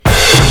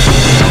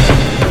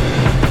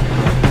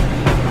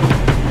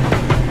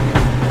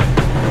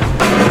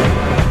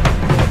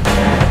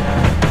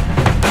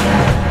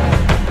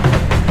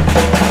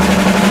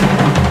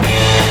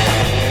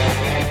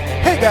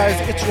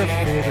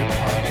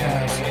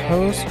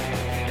host,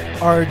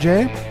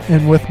 RJ,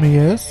 and with me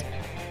is...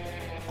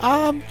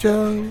 I'm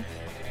Joe.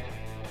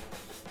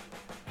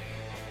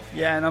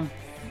 Yeah, and I'm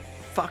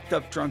fucked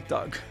up drunk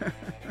Doug.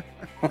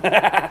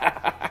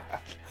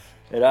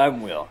 And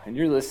I'm Will, and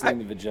you're listening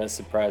to the Just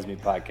Surprise Me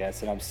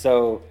podcast, and I'm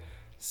so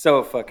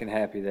fucking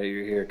happy that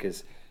you're here,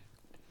 because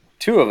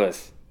two of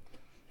us,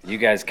 you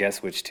guys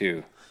guess which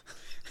two,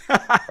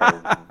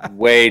 are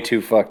way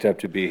too fucked up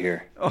to be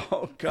here.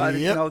 Oh, God.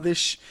 Yep. No,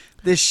 this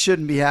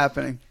shouldn't be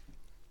happening.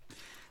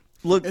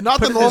 Look, And not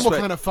put the it this normal way.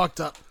 kind of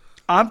fucked up.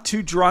 I'm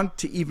too drunk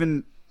to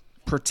even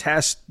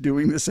protest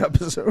doing this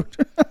episode.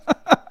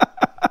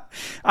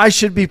 I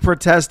should be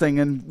protesting,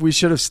 and we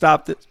should have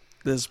stopped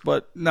this,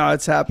 but no,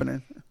 it's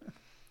happening.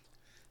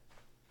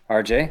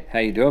 RJ, how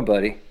you doing,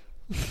 buddy?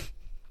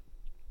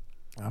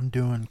 I'm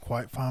doing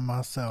quite fine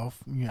myself.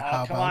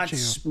 How Come about on, you?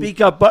 speak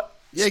up. But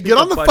Yeah, speak get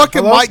on up, the buddy.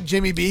 fucking Hello? mic,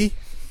 Jimmy B.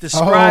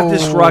 Describe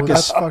this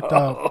ruckus. That's fucked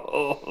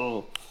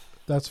up.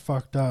 That's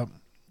fucked up.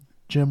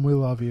 Jim, we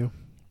love you.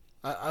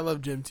 I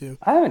love Jim too.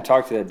 I haven't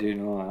talked to that dude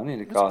in a while. I need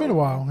to It's call been him. a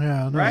while.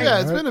 Yeah, I know, Right?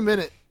 Yeah, it's been a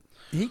minute.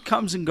 He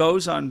comes and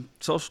goes on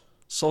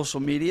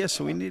social media,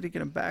 so we need to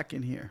get him back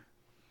in here.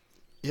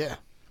 Yeah.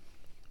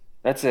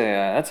 That's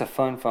a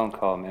fun phone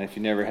call, man. If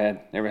you never had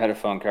a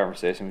phone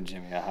conversation with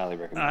Jimmy, I highly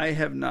recommend it. I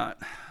have not.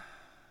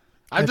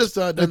 I've just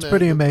done it's the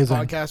pretty amazing.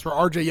 podcast where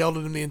RJ yelled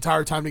at him the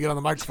entire time to get on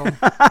the microphone.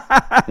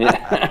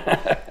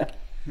 Yeah.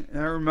 I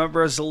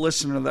remember as a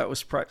listener that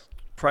was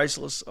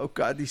priceless. Oh,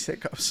 God, these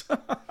hiccups.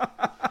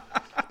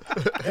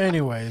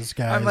 Anyways,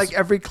 guys. I'm like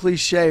every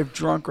cliche of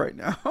drunk right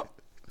now.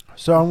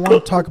 So I want to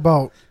talk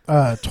about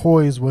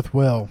toys with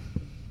Will.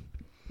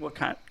 What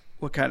kind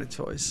of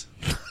toys?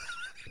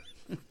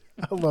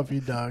 I love you,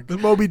 Doug. The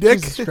Moby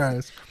Dick. Jesus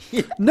Christ.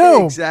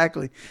 No.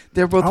 Exactly.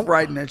 They're both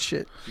riding that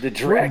shit. The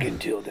dragon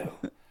dildo.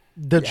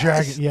 The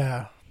dragon,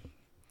 yeah.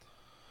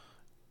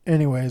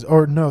 Anyways,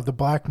 or no, the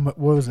black, what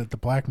was it? The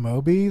black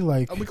Moby?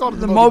 Like, We called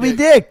it The Moby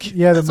Dick.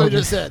 yeah, the That's what I Moby.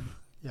 just said.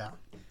 Yeah.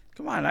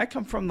 Come on, I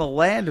come from the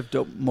land of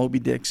dope Moby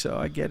Dick, so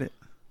I get it.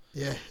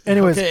 Yeah.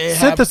 Anyways, Okay,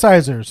 Ahab.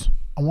 synthesizers.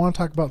 I want to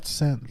talk about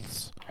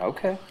synths.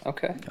 Okay.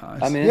 Gosh.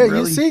 I mean, Yeah,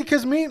 really? you see,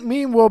 because me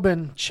and Will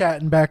been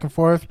chatting back and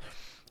forth.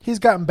 He's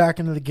gotten back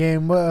into the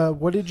game.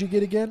 What did you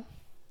get again?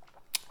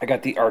 I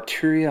got the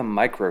Arturia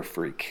Micro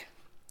Freak.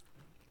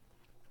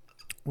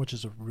 Which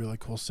is a really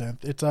cool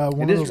synth. It's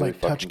one It of is those really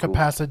like touch fucking cool.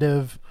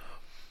 capacitive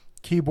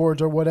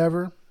keyboards or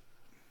whatever.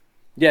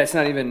 Yeah, it's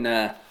not even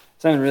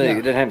really. Yeah.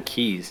 It doesn't have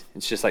keys.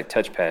 It's just like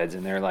touchpads,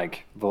 and they're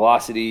like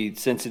velocity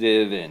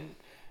sensitive,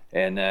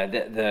 and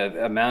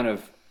the amount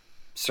of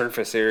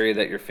surface area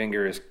that your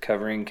finger is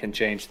covering can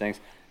change things.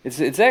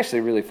 It's actually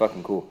really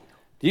fucking cool.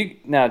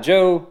 Now,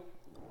 Joe,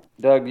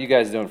 Doug, you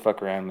guys don't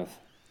fuck around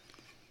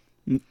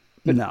with,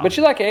 No. but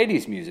you like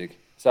 '80s music.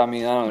 So I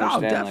mean, I don't No,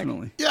 understand.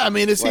 definitely. Yeah, I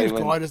mean, it seems Wait,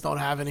 cool. when- I just don't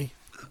have any.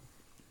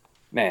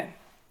 Man,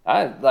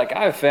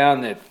 I've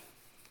found that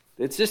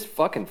it's just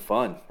fucking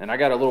fun. And I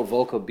got a little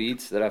Vocal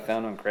Beats that I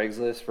found on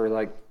Craigslist for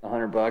like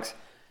 $100.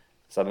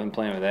 So I've been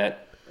playing with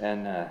that.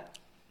 And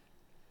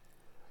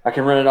I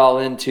can run it all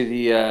into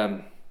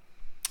the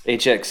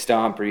HX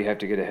Stomp, where you have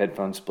to get a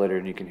headphone splitter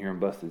and you can hear them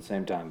both at the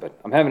same time. But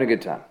I'm having a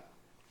good time.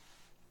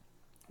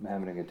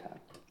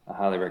 I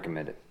highly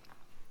recommend it.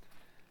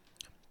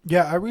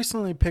 Yeah, I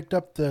recently picked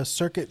up the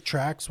Circuit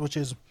Tracks, which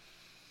is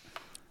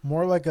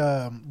more like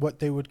what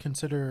they would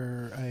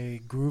consider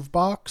a groove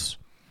box.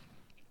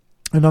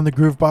 And on the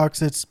groove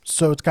box, it's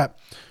got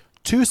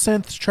 2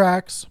 synth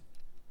tracks,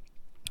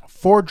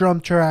 4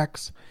 drum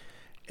tracks,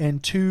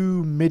 and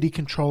 2 MIDI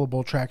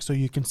controllable tracks, so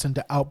you can send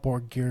to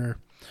outboard gear,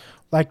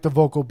 like the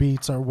Vocal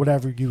Beats or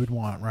whatever you would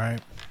want,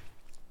 right?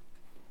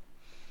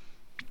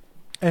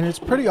 And it's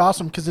pretty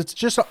awesome because it's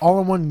just an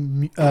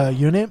all-in-one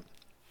unit.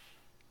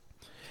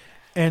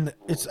 And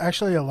it's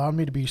actually allowed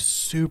me to be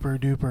super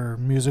duper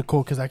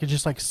musical because I could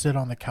just like sit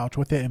on the couch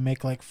with it and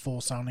make like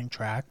full sounding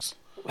tracks.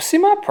 See,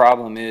 my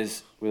problem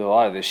is with a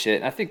lot of this shit,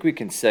 and I think we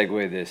can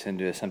segue this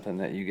into something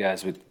that you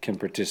guys can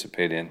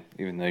participate in,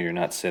 even though you're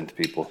not synth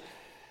people.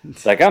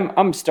 It's like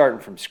I'm starting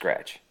from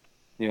scratch.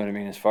 You know what I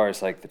mean? As far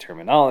as like the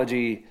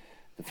terminology,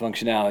 the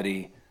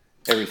functionality,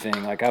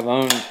 everything. Like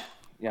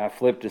I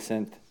flipped a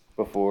synth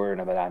before,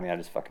 I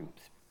just fucking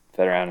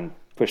fed around and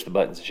pushed the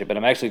buttons and shit. But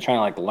I'm actually trying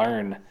to like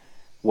learn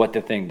what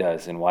the thing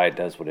does and why it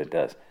does what it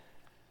does.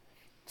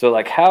 So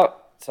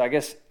I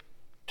guess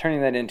turning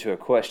that into a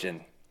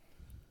question,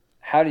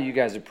 how do you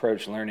guys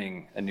approach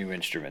learning a new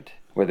instrument,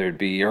 whether it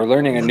be or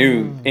learning a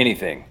new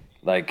anything?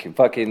 Like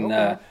fucking,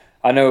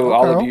 I know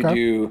all of you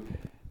do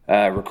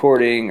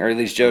recording, or at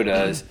least Joe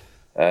does.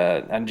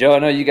 And Joe, I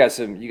know you got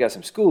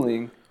some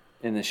schooling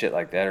in the shit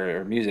like that,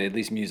 or music, at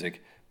least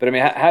music. But I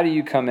mean, how do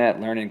you come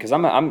at learning? Because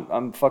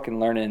I'm fucking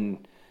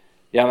learning.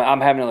 Yeah,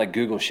 I'm having to like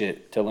Google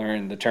shit to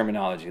learn the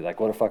terminology, like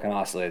what a fucking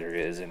oscillator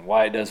is and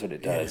why it does what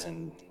it does,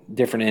 and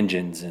different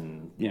engines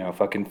and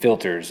fucking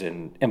filters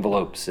and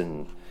envelopes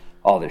and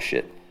all this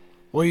shit.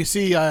 Well, you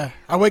see, I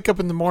wake up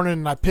in the morning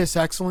and I piss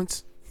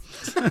excellence.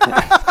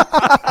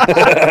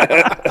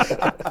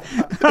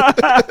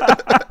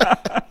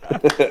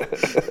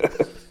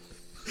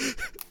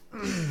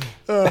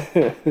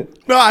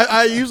 No,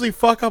 I usually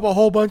fuck up a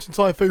whole bunch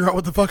until I figure out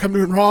what the fuck I'm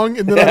doing wrong,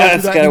 and then I don't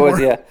do That's that kind of anymore.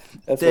 what. Yeah,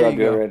 that's There what I'm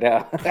you doing right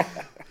now.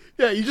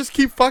 Yeah, you just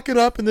keep fucking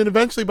up, and then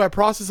eventually, by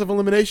process of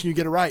elimination, you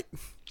get it right.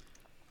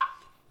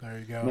 There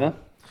you go. yeah.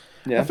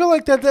 Yeah. I feel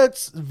like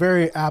that's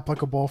very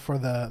applicable for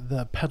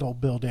the pedal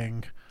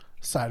building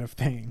side of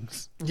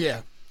things.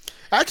 Yeah.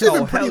 Actually, I've Oh,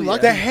 been pretty hell yeah.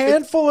 lucky. The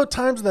handful of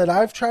times that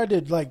I've tried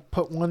to like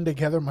put one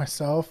together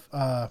myself,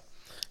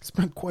 it's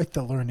been quite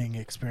the learning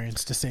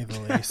experience to say the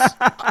least.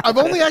 I've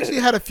only actually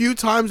had a few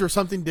times where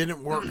something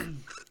didn't work.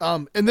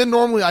 And then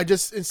normally I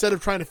just, instead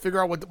of trying to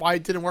figure out why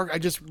it didn't work, I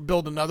just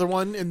build another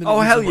one. And then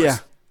Oh, it hell usually yeah.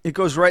 works. It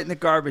goes right in the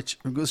garbage.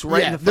 It goes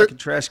right in the there- fucking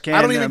trash can.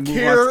 I don't and even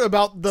move care on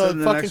about to the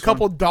the fucking next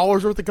couple one.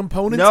 dollars worth of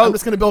components. No. I'm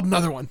just going to build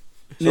another one.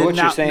 So what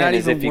you're Not- saying not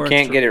is, if even you worth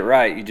can't tr- get it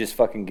right, you just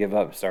fucking give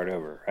up and start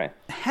over, right?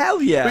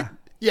 Hell yeah.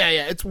 Yeah,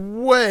 it's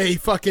way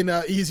fucking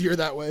easier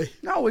that way.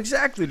 No,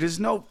 exactly. There's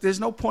no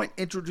point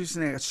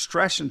introducing a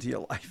stress into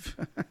your life.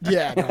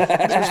 Yeah, no.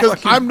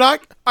 Because I'm not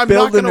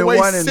build a going to new one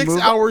waste and 6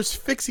 move- hours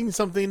fixing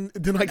something.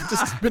 Then I can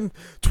just spend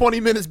 20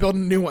 minutes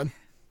building a new one.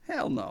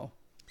 Hell no.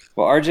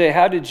 Well, RJ,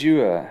 how did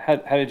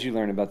you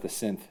learn about the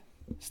synth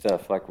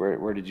stuff? Like,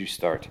 where did you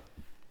start?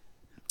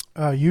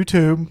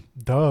 YouTube,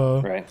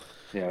 duh. Right?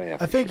 Yeah.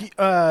 I think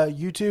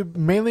YouTube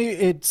mainly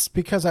it's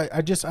because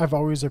I've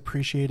always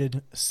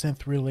appreciated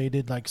synth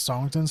related like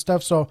songs and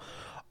stuff. So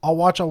I'll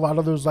watch a lot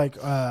of those like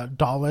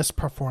Dallas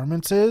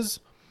performances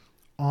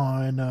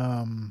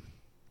on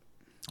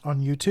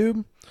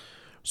YouTube.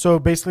 So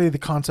basically the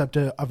concept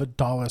of a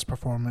Dallas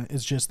performance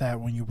is just that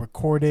when you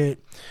record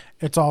it,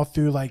 it's all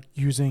through like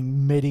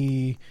using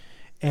MIDI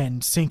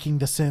and syncing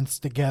the synths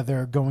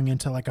together, going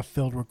into like a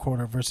field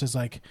recorder versus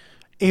like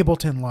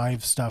Ableton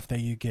Live stuff that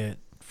you get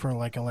for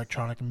like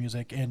electronic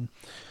music. And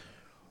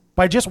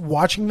by just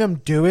watching them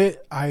do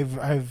it,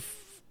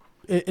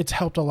 it's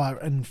helped a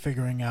lot in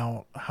figuring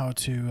out how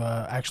to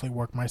actually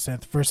work my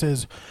synth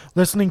versus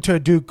listening to a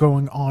dude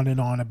going on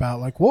and on about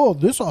like, whoa,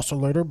 this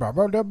oscillator, blah,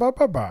 blah, blah, blah,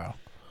 blah, blah.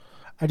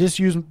 I just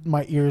use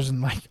my ears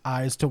and like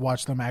eyes to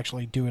watch them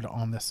actually do it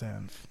on the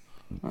synth.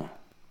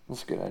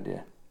 That's a good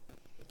idea.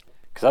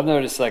 Because I've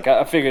noticed, like,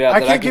 I figured out.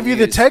 I that can't could give you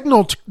the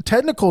use-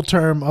 technical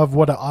term of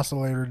what an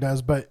oscillator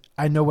does, but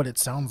I know what it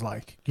sounds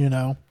like, you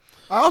know?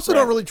 I also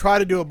don't really try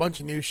to do a bunch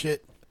of new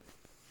shit.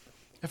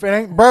 If it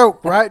ain't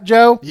broke, right,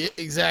 Joe? Yeah,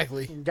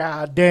 exactly.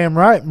 Goddamn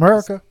right,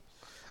 America.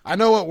 I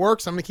know what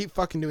works. I'm going to keep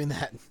fucking doing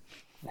that.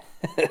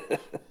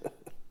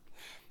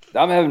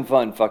 I'm having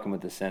fun fucking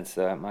with the synths.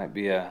 It might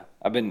be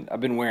I've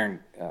been wearing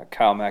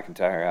Kyle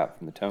McIntyre out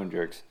from the Tone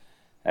Jerks,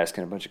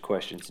 asking a bunch of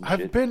questions and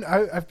shit.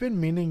 I've been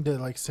meaning to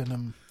like send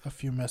him a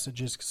few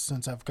messages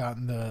since I've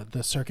gotten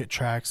the circuit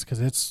tracks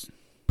because it's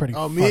pretty.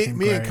 Oh, fucking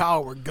me and great.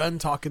 Kyle were gun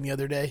talking the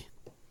other day.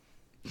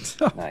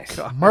 Nice.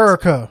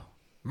 America.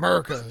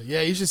 America.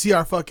 Yeah, you should see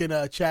our fucking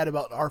chat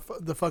about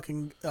the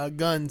fucking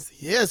guns.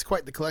 He has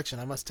quite the collection,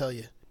 I must tell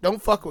you.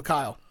 Don't fuck with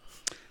Kyle.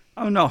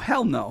 Oh, no.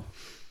 Hell no.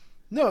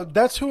 No,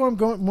 that's who I'm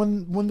going.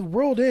 When the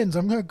world ends,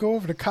 I'm gonna go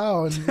over to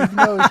Kyle, and even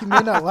though he may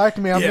not like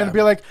me, I'm Yeah. gonna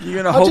be like,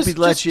 You're gonna "I'll hope he'd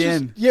let you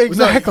in." Yeah,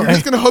 exactly. No, you're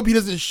just going to hope he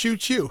doesn't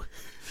shoot you.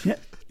 Yeah,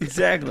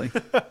 exactly.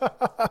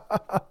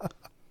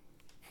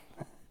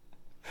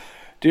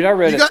 Dude, I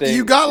read a thing.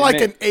 You got It like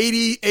may- an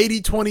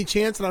 80-20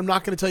 chance, and I'm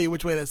not going to tell you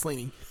which way that's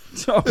leaning.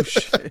 Oh,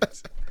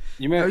 shit.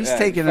 You may, No, he's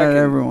taking out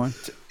everyone.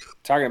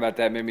 Talking about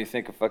that made me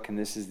think of fucking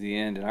This Is the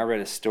End, and I read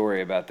a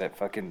story about that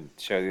fucking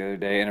show the other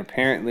day, and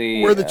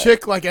apparently Where the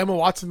chick, like Emma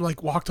Watson,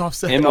 like walked off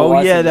set. Emma Oh,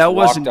 Watson yeah, just that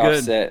walked wasn't off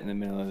good. set in the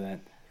middle of that.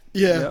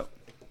 Yeah. Yep.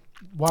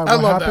 Why? I What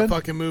love happened? that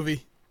fucking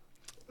movie.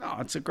 No,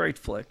 it's a great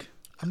flick.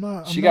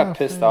 She got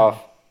pissed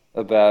off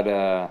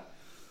about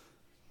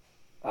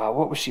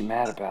what was she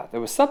mad about? There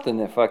was something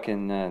that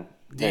fucking that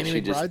Danny she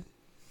McBride. just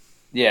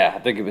yeah, I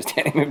think it was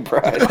Danny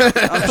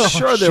McBride. I'm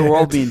sure they were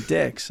all being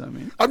dicks. I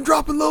mean, I'm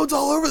dropping loads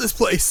all over this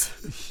place.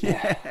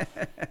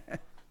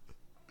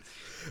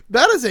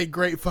 That is a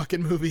great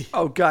fucking movie.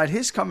 oh, God,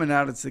 his coming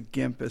out as the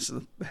Gimp is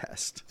the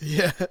best.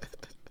 Yeah.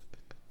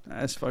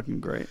 That's fucking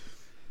great.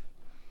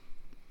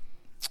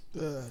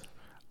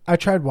 I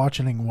tried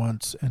watching it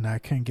once, and I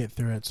couldn't get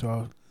through it.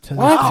 So to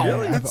What? this day,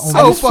 Really? I've It's only so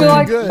I just feel fucking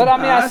like, good. but I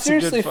mean, I That's a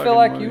good seriously feel fucking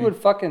like movie. you would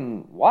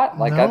fucking what?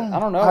 Like No. I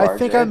don't know. I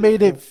think I RJ.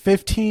 made it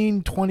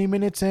 15, 20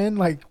 minutes in.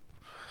 Like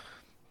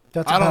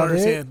that's I don't about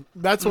understand.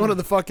 That's one of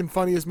the fucking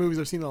funniest movies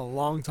I've seen in a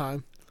long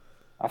time.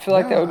 I feel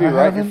like Yeah, that would be I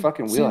right in your haven't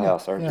fucking seen it.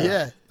 wheelhouse, RJ.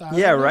 Yeah.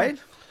 Yeah, right?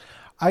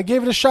 I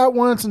gave it a shot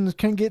once and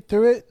couldn't get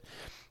through it.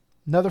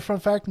 Another fun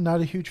fact: not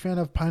a huge fan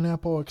of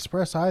Pineapple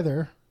Express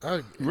either.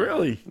 Oh,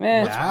 Really?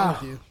 Man, what's wrong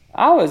with you?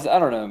 I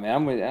don't know, man. I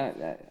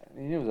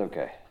mean, it was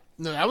okay.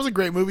 No, that was a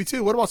great movie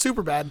too. What about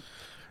Superbad?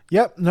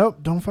 Yep, nope,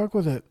 don't fuck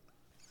with it.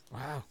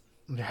 Wow.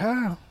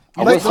 Yeah,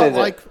 I Like, will say that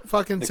like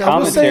fucking the Seth Rogen.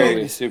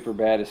 commentary is super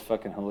bad. Is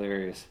fucking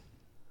hilarious.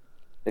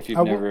 If you've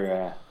I will-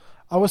 never,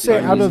 I would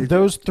say Yeah, out easy. of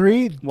those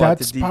three, What,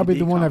 that's the probably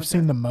the DVD one I've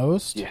seen the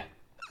most. yeah,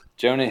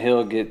 Jonah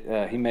Hill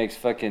he makes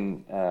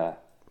fucking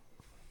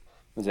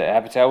was it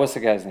Apatow? What's the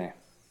guy's name?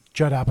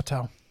 Judd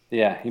Apatow.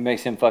 Yeah, he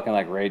makes him fucking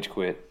like rage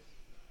quit.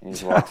 And he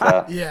just walks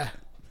out. Yeah.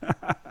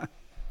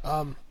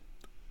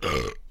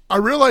 I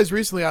realized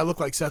recently I look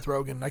like Seth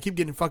Rogen. I keep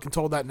getting fucking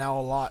told that now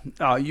a lot.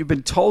 Oh, you've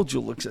been told you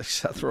look like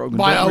Seth Rogen.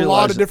 By Don't a realize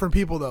lot of it. different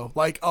people, though.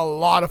 Like, a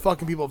lot of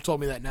fucking people have told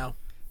me that now.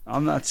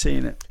 I'm not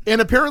seeing it.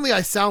 And apparently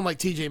I sound like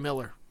TJ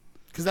Miller.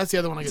 Because that's the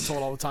other one I get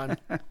told all the time.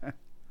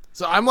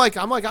 So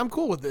I'm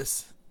cool with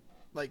this.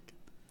 Like,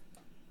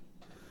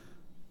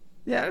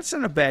 Yeah, it's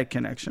not a bad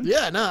connection.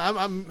 yeah, no,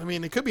 I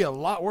mean, it could be a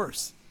lot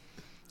worse.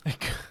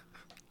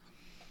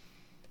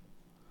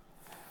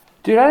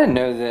 Dude, I didn't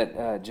know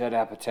that Judd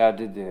Apatow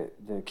did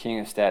the King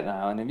of Staten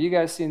Island. Have you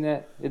guys seen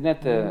that? Isn't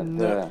that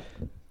the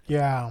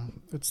Yeah,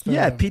 it's the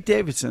Yeah, Pete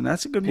Davidson.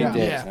 That's a good Pete movie.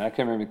 Davidson? I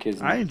can't remember the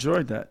kid's name. I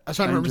enjoyed that. I was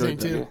trying to remember his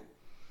enjoyed name,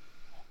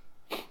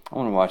 that. too. I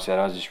want to watch that.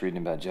 I was just reading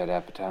about Judd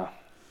Apatow.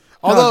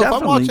 Although, if I'm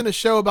definitely. watching a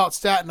show about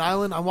Staten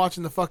Island, I'm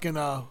watching the fucking,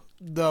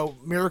 the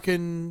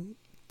American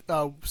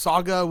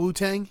saga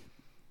Wu-Tang.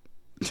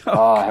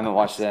 Oh, I haven't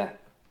watched that.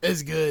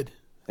 It's good.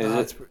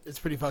 Is it? It's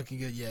pretty fucking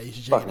good. Yeah, you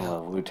should check Fucking it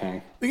out. love Wu-Tang.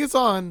 I think it's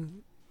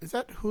on, is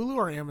that Hulu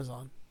or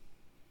Amazon?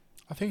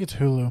 I think it's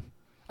Hulu.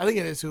 I think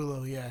it is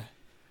Hulu, yeah.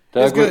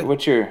 Doug, good.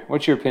 what's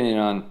your opinion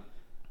on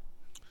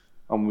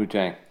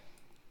Wu-Tang?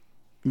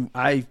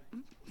 I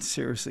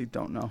seriously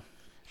don't know.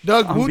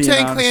 Doug, I'm being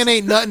Wu-Tang honest. Clan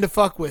ain't nothing to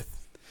fuck with.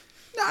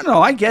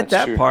 No, I get That's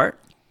that true. part.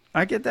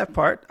 I get that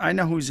part. I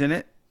know who's in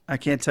it. I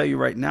can't tell you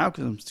right now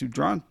because I'm too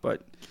drunk,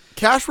 but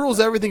Cash rules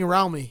everything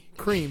around me.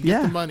 Cream, get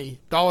Yeah. the money.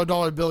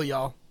 Dollar bill,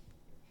 y'all.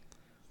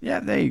 yeah,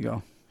 there you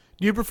go.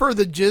 Do you prefer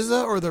the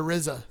Jizza or the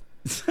RZA?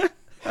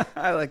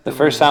 I like The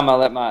first time I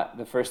was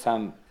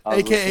listening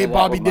AKA to that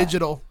Bobby with my-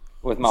 Digital.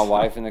 with my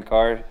wife in the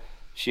car,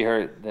 she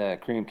heard the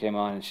Cream came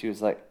on and she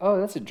was like, "Oh,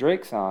 that's a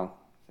Drake song."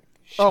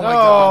 Oh my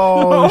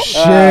god. Oh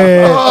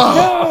shit!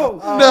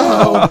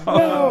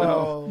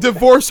 No.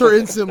 Divorce her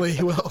instantly,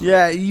 Will.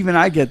 Yeah, even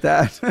I get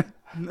that.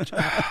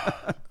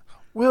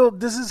 Will,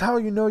 this is how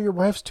you know your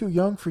wife's too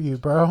young for you,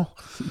 bro.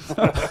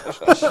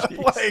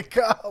 Like,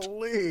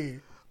 golly.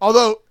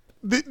 Although,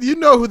 you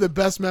know who the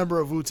best member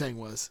of Wu-Tang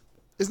was?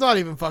 It's not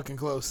even fucking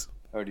close.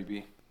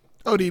 ODB.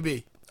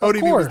 ODB. Of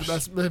ODB was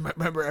course. the best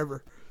member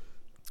ever.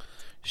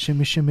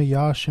 Shimmy, shimmy,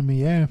 y'all,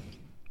 shimmy, yeah.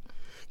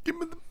 Give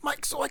me the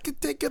mic so I can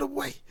take it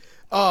away.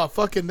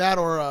 Fucking that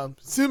or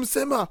Sim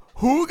Simma.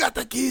 Who got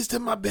the keys to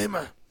my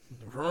bimmer?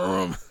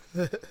 Vroom.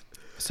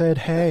 Said,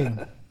 hey,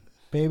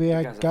 baby,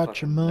 I Guys are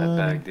got your fucking that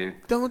money. bag, dude.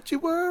 Don't you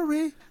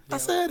worry. I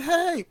said,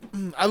 hey.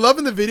 I love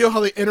in the video how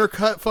they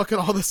intercut fucking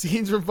all the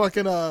scenes from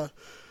fucking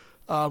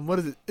what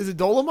is it? Is it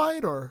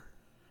Dolomite or?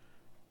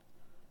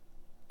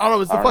 I don't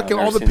know. It's the I don't know. fucking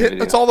I've all never the seen the pimp.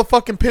 video. It's all the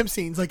fucking pimp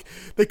scenes. Like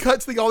they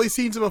cut to all these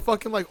scenes of a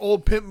fucking like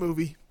old pimp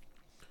movie.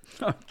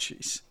 Oh,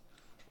 jeez.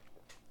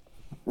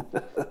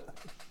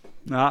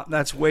 No,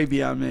 that's way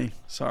beyond me.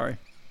 Sorry.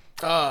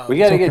 We got to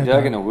okay, get Doug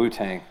Doug. into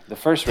Wu-Tang. The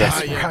first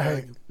recipe.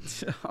 Right.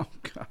 Oh,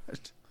 God.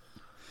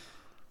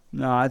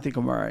 No, I think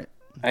I'm all right.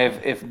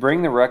 If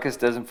Bring the Ruckus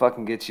doesn't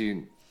fucking get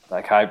you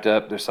like hyped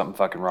up, there's something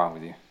fucking wrong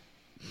with you.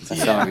 That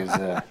song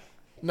is.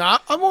 Nah,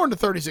 I'm more into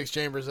 36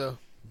 Chambers though.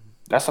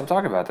 That's what I'm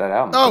talking about. That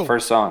album. Oh. The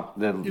first song.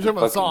 You're talking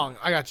about the song.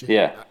 I got you.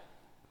 Yeah.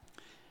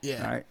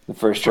 Yeah. All right. The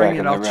first Bring track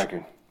it, on I'll the tr-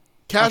 record.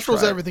 Cash I'll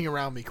rules try it. everything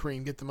around me.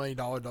 Cream, get the money,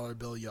 dollar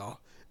bill, y'all.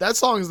 That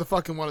song is the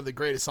fucking one of the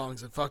greatest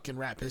songs in fucking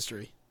rap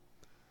history.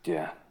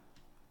 Yeah.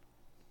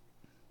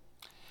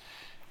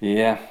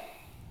 Yeah.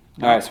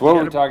 All right. So what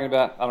were we talking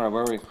about? I don't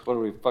know. What are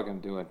we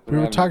fucking doing? We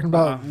were talking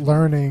about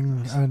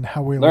learning and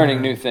how we learning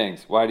learn. new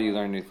things. Why do you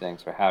learn new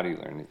things, or how do you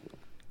learn new things?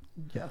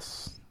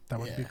 Yes, that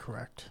would be Yeah.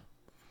 correct.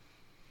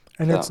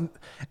 And So-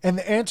 and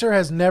the answer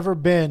has never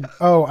been,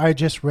 "Oh, I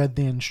just read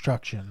the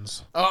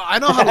instructions." I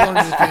know how to learn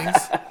new things.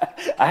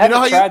 I haven't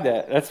how you- tried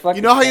that. That's fucking.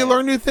 You know how you fun.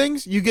 learn new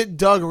things? You get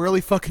Doug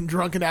really fucking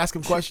drunk and ask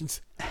him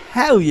questions.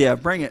 Hell yeah,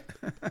 bring it.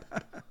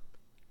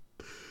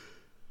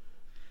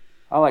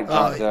 I like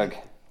drunk Oh, Doug.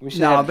 We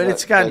should No, have but Doug-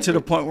 it's gotten Doug to the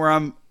get- point where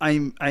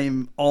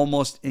I'm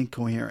almost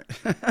incoherent.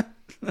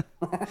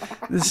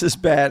 This is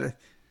bad.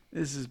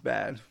 This is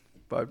bad.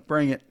 But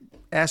bring it.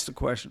 Ask the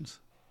questions.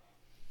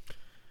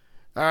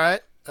 All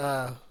right.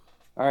 All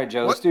right,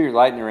 Joe. What- Let's do your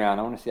lightning round.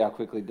 I want to see how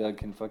quickly Doug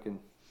can fucking.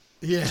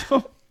 Yeah.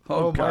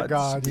 Oh my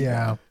god,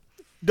 yeah.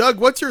 Doug,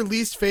 what's your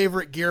least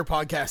favorite gear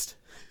podcast?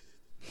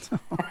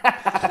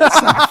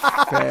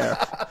 Fair.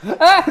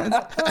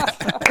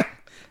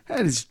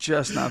 That is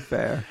just not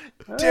fair.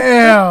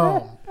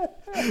 Damn.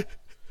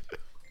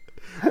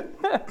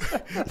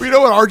 We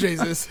know what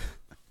RJ's is.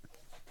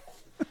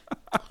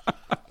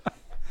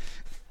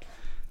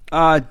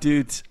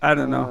 Dudes, I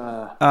don't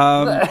know.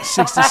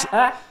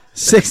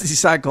 60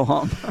 cycle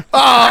hump.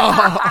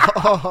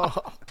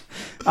 I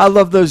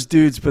love those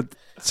dudes, but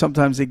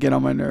sometimes they get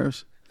on my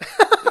nerves.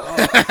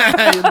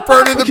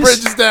 Burning the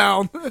bridges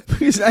down.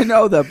 Because I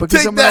know that. Because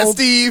Take I'm that, an old,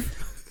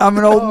 Steve. I'm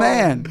an old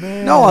man.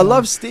 No, I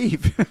love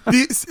Steve.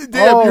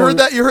 Damn, you heard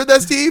that? You heard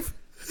that, Steve?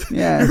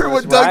 Yeah. You heard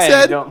what Doug Ryan,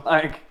 said? Don't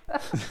like.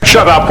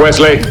 Shut up,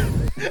 Wesley.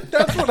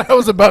 That's what I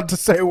was about to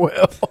say, Will.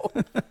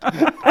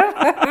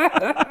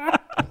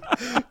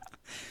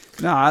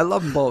 No, I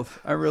love them both.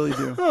 I really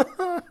do.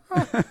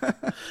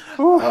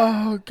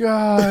 Oh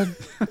god.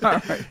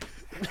 All right.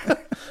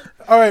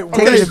 All right.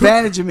 Taking Okay,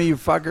 advantage of me, you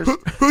fuckers.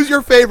 Who's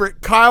your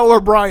favorite, Kyle or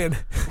Brian?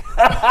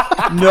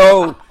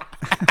 No.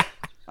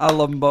 I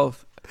love them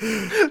both.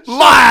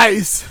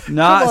 Lies.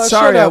 Not Come on,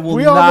 sorry, shut I up. will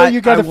We all not. know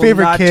you got I a will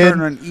favorite not kid.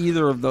 turn on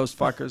either of those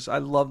fuckers. I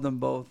love them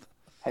both.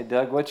 Hey,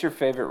 Doug, what's your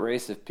favorite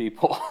race of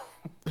people?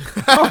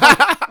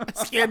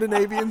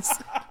 Scandinavians.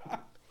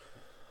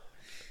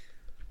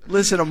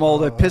 Listen, I'm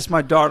old. I piss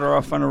my daughter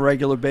off on a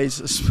regular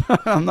basis.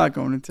 I'm not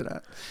going into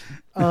that.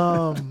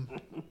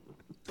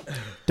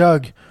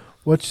 Doug,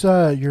 what's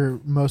your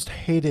most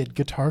hated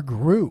guitar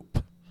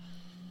group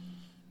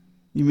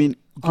You mean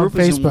on group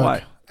is in Facebook?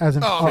 what? As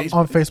in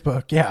on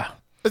Facebook, yeah.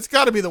 It's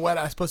got to be the Wet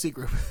Ass Pussy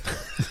Group.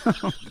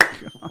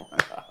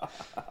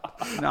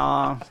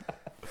 Nah.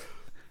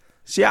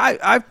 See,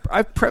 I've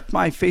prepped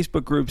my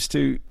Facebook groups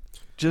to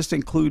just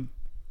include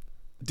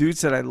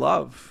dudes that I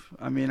love.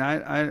 I mean,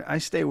 I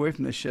stay away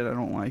from this shit I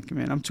don't like.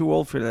 Man, I'm too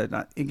old for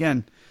that.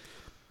 Again,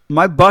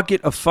 my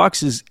bucket of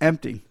fucks is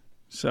empty.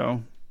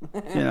 So,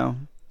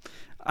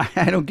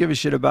 I don't give a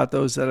shit about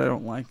those that I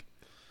don't like.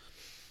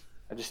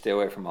 I just stay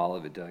away from all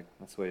of it, Doug.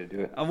 That's the way to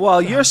do it.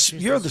 Well, you're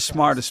the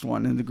smartest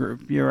one in the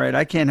group. You're right.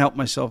 I can't help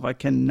myself. I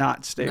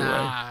cannot stay away.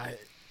 Nah.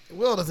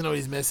 Will doesn't know what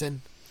he's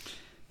missing.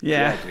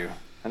 Yeah. I do.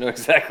 I know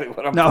exactly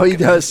what I'm No, he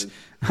fucking does.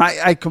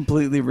 missing. I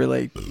completely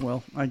relate.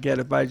 Well, I get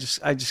it, but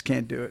I just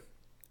can't do it.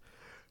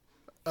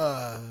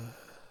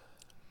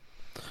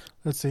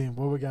 Let's see.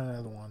 What we got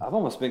another one? I've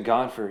almost been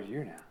gone for a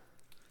year now.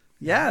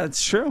 Yeah,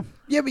 that's true.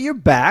 Yeah, but you're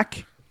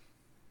back.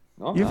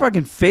 No, I'm Your not.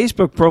 fucking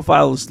Facebook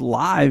profile is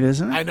live,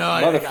 isn't it? I know.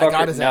 I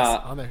got his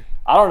ass on there.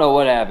 I don't know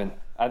what happened.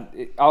 I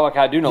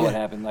do know what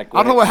happened. Like I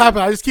don't know what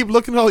happened. I just keep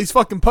looking at all these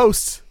fucking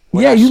posts.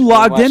 when Yeah, I- you when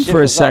logged my in shit for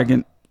a was all-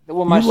 second.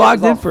 when my You shit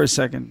logged was in all- for a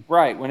second.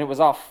 Right, when it was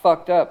all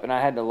fucked up and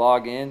I had to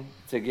log in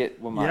to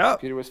get when my Yep.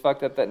 computer was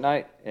fucked up that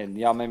night, and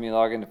y'all made me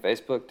log into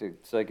Facebook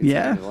so I could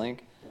Yeah. send you the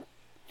link.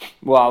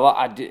 Well,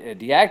 I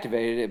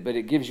deactivated it, but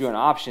it gives you an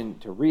option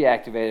to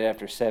reactivate it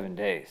after 7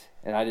 days,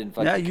 and I didn't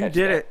fucking Yeah, you catch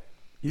did that. it.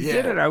 You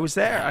did it. I was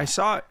there. I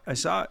saw it.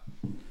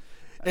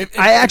 If-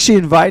 I actually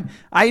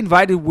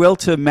invited Will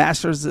to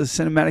Masters of the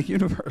Cinematic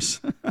Universe.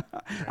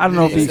 I don't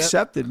know if he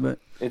accepted, but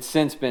It's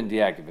since been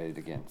deactivated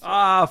again.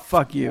 So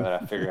fuck you. I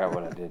figured out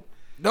what I did.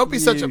 don't be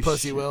such a You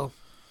pussy, shit. Will.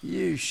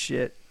 You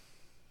shit.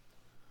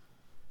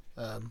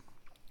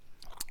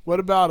 What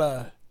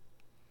about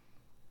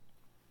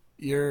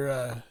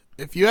your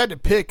if you had to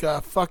pick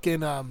a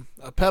fucking a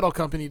pedal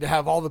company to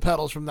have all the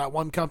pedals from that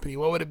one company,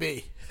 what would it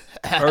be?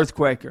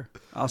 Earthquaker.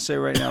 I'll say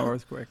right now,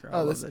 Earthquaker. I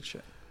love this- that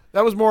shit.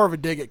 That was more of a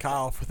dig at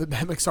Kyle for the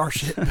MXR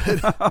shit.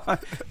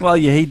 But Well,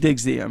 yeah, he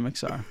digs the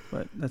MXR,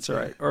 but that's all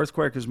right.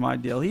 Earthquaker's my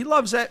deal. He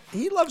loves that.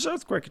 He loves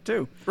Earthquaker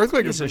too.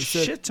 Earthquaker's He has a pretty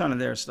sick. shit ton of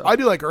their stuff. I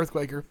do like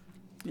Earthquaker.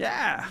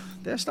 Yeah,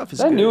 their stuff is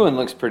That good. new one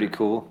looks pretty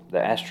cool. The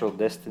Astral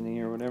Destiny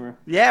or whatever.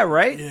 Yeah,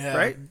 right. Yeah.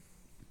 Right.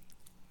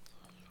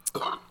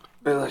 It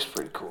looks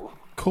pretty cool.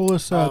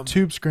 Coolest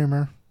tube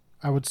screamer,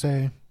 I would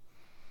say.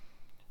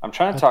 I'm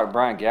trying to talk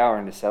Brian Gower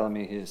into selling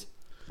me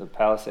the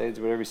Palisades,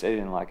 whatever he said. He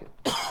didn't like it.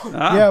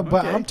 Ah, Yeah,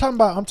 but okay. I'm talking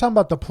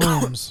about the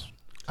plumes.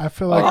 I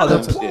feel like Oh, the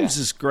that's plumes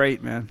is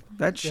great, man.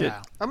 That shit.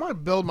 Yeah, I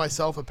might build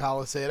myself a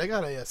Palisade. I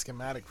got a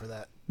schematic for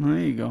that. There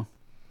you go.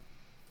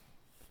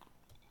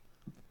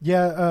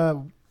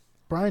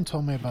 Brian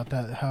told me about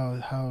that. How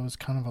it was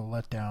kind of a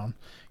letdown.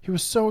 He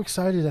was so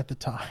excited at the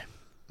time.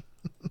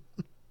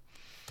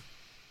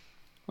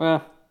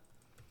 Well,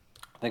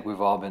 I think we've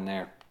all been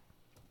there.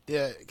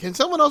 Yeah, can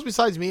someone else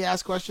besides me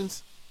ask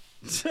questions?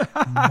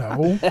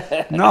 No.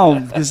 No,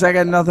 because I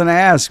got nothing to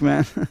ask,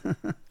 man.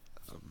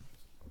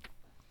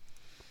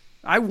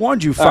 I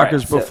warned you All right,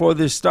 fuckers so- before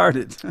this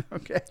started.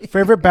 Okay.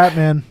 Favorite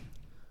Batman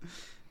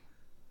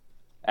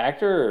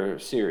Actor or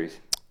series?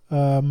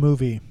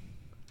 movie.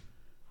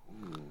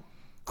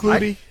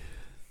 Clooney.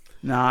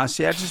 Nah,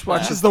 see, I just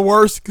watched This it. is the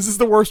worst because it's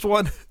the worst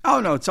one. Oh,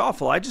 no, it's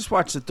awful. I just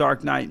watched The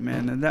Dark Knight,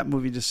 man, and that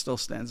movie just still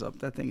stands up.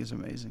 That thing is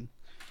amazing.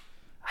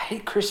 I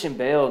hate Christian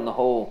Bale and the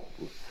whole.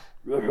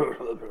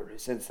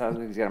 Since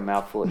he's got a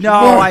mouthful of No,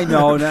 I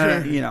know.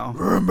 You know.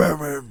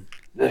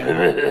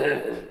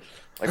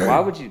 Like,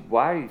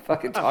 why are you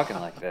fucking talking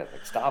like that?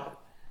 Like, stop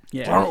it.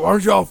 Yeah. Why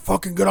don't y'all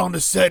fucking get on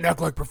the set and act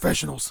like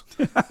professionals?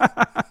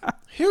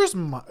 Here's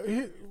my.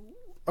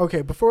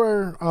 Okay,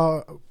 before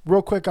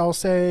real quick, I'll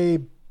say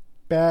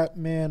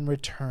Batman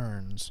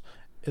Returns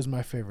is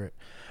my favorite.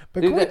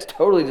 But Dude, can we that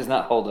totally does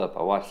not hold up.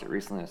 I watched it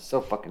recently. I was so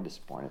fucking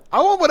disappointed.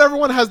 I want what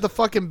everyone has the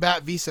fucking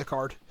Bat Visa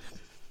card.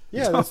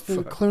 yeah, that's the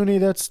Clooney.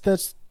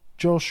 That's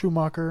Joel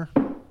Schumacher.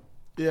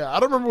 Yeah, I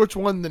don't remember which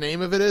one the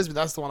name of it is, but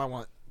that's the one I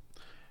want.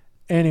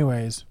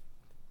 Anyways,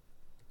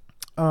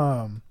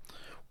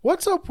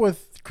 what's up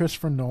with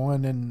Christopher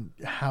Nolan and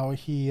how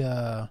he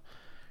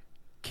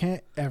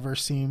can't ever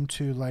seem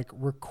to like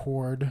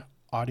record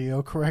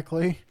audio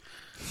correctly?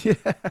 Yeah.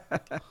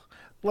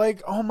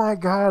 Like, oh my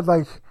god,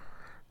 like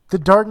The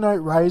Dark Knight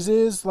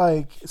Rises,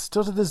 like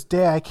still to this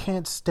day I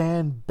can't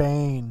stand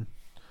Bane.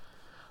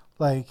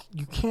 Like,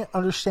 you can't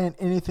understand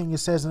anything he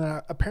says,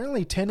 and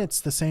apparently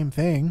Tenet's the same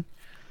thing.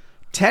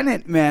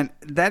 Tenet, man,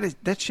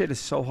 that shit is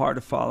so hard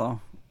to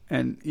follow.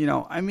 And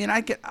I mean,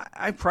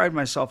 I pride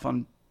myself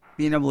on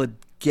being able to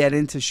get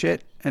into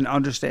shit and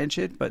understand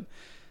shit, but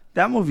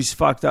that movie's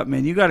fucked up,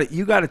 man. You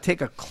gotta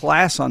take a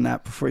class on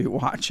that before you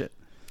watch it.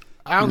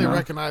 I only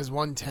recognize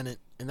one Tenet,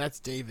 and that's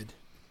David.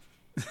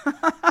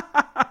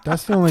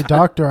 That's the only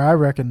doctor I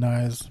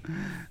recognize.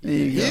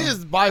 He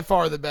is by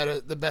far the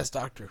best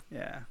doctor.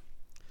 Yeah.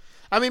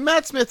 I mean,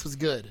 Matt Smith was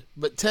good,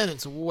 but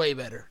Tennant's way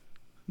better.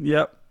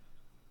 Yep.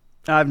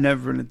 I've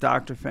never been a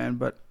Doctor fan,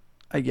 but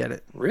I get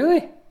it.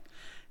 Really?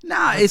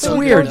 Nah, it's so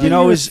weird. good.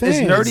 You As would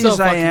think. nerdy It's so as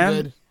I fucking am,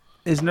 good.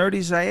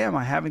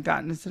 I haven't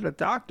gotten into the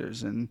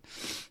doctors, and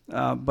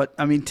but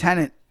I mean,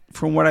 Tennant,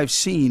 from what I've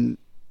seen,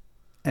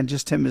 and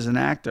just him as an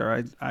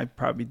actor, I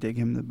probably dig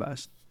him the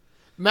best.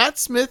 Matt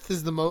Smith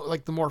is the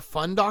more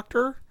fun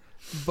doctor,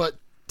 but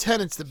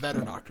Tennant's the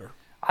better doctor.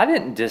 I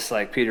didn't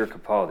dislike Peter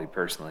Capaldi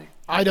personally.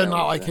 I do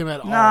not like him at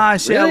all. Nah,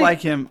 see, I Really?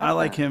 like him. I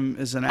like him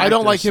as an actor. I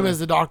don't like him so- as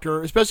the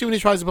doctor, especially when he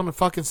tries to put on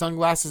fucking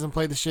sunglasses and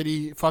play the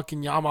shitty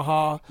fucking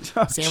Yamaha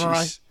Oh,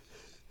 samurai jeez.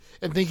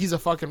 and think he's a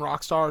fucking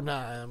rock star.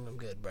 Nah, I'm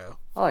good, bro.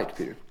 I liked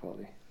Peter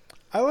Capaldi.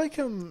 I like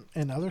him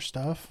in other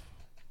stuff.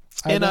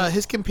 And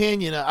his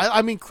companion,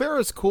 I mean,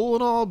 Clara's cool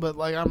and all, but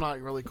like, I'm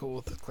not really cool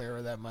with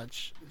Clara that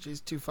much.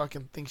 She's too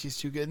fucking thinks she's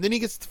too good. And then he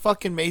gets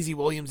fucking Maisie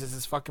Williams as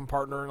his fucking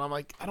partner, and I'm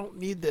like, I don't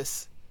need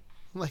this.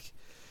 I'm like,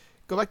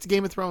 go back to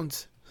Game of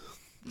Thrones.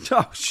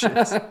 Oh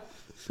shit!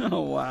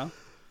 Oh wow!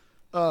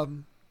 I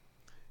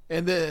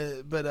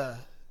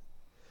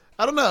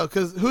don't know,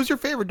 because who's your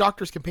favorite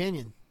Doctor's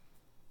companion?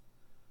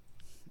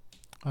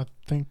 I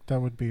think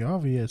that would be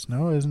obvious,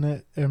 no, isn't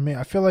it? I mean,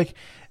 I feel like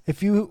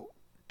if you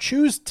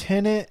choose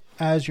Tenet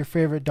as your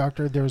favorite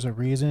doctor, there's a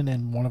reason,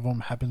 and one of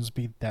them happens to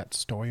be that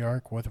story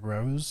arc with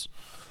Rose.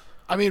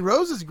 I mean,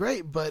 Rose is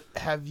great, but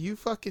have you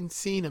fucking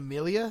seen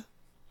Amelia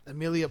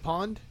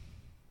Pond?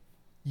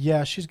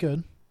 Yeah, she's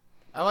good.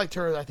 I liked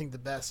her, I think, the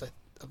best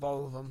of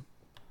all of them.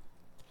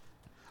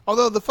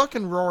 Although the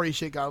fucking Rory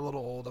shit got a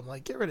little old. I'm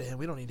like, get rid of him.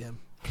 We don't need him.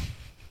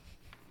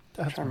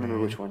 I'm That's trying to remember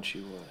weird. which one she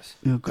was.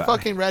 Oh, The God.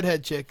 fucking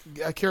redhead chick,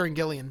 Karen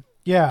Gillian.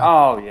 Yeah,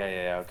 Oh,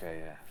 yeah,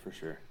 okay, yeah, for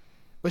sure.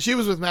 But she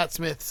was with Matt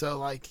Smith, so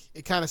like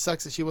it kind of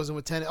sucks that she wasn't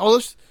with Tennant. Oh,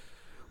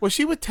 was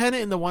she with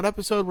Tennant in the one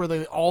episode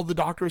where all the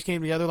doctors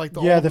came together, like the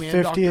old the man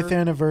 50th doctor?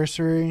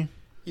 anniversary.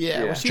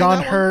 Yeah, Yeah. was she in John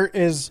that one? Hurt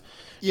is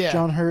Yeah,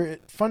 John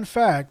Hurt. Fun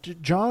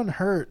fact: John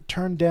Hurt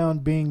turned down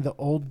being the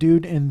old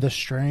dude in The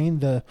Strain.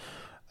 the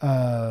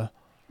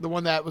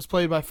one that was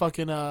played by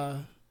fucking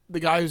the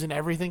guy who's in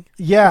everything.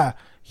 Yeah,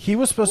 he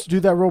was supposed to do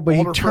that role, but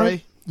Walter he turned.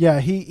 Frey? Yeah,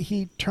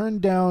 he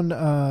turned down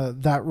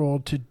that role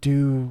to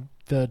do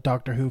the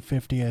Doctor Who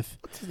 50th.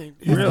 What's his name?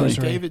 Really? His name is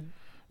David.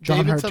 John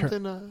David Hurt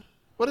something.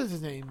 What is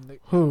his name?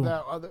 Who?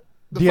 That other,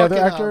 The other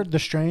fucking, actor, the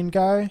Strain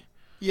guy.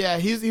 Yeah,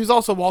 he was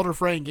also Walter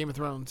Frey in Game of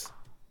Thrones.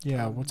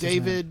 Yeah, what's his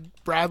name? David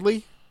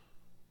Bradley.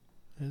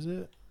 Is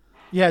it?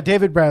 Yeah,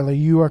 David Bradley.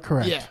 You are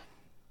correct. Yeah.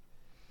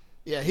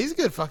 Yeah, he's a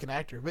good fucking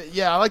actor. But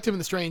yeah, I liked him in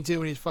The Strain too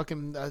when he's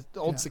fucking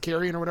old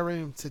Sicarian or whatever,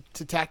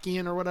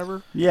 Tatakian or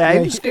whatever. Yeah, he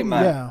was good,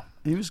 man. Yeah.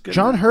 He was good.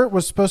 John Hurt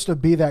was supposed to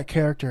be that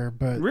character,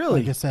 but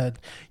Really? like I said,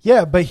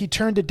 yeah, but he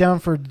turned it down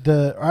for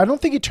I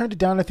don't think he turned it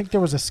down. I think there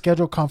was a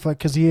schedule conflict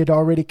because he had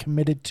already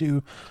committed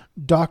to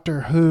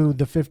Doctor Who,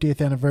 the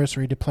 50th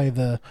anniversary, to play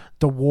the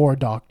War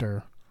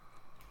Doctor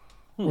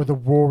or the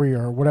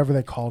Warrior, or whatever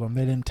they called him.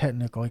 They didn't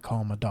technically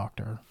call him a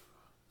doctor,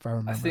 if I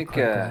remember I think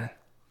correctly.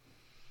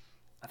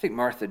 I think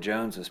Martha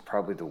Jones was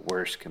probably the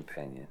worst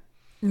companion.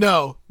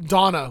 No,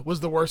 Donna was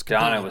the worst. Donna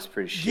companion. was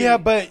pretty shitty. Yeah,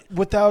 but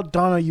without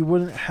Donna, you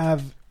wouldn't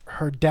have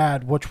her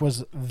dad, which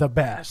was the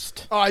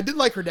best. Oh, I did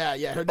like her dad.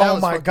 Yeah, her dad. Oh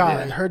was my fucking god,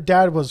 great. her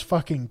dad was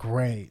fucking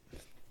great.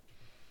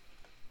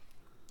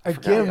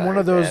 Again, about one her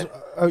of those. dad.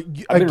 I've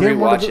been Again,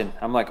 one of the, rewatching.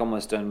 I'm like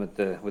almost done with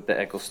the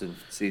Eccleston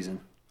season.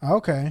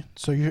 okay,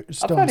 so you're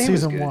still thought in he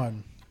was season good.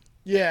 1.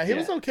 Yeah, he Yeah.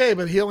 was okay,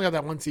 but he only got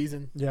that one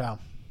season. Yeah,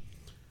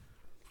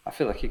 I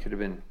feel like he could have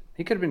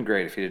been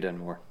great if he'd have done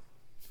more.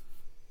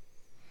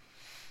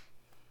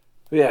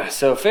 Yeah,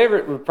 so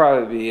favorite would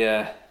probably be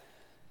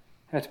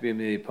have to be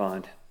Amelia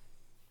Pond.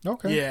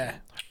 okay. Yeah,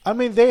 I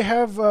mean, they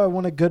have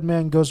when a good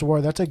man goes to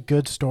war. That's a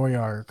good story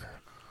arc.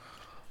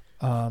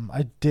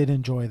 I did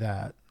enjoy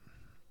that.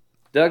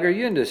 Doug, are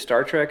you into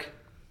Star Trek?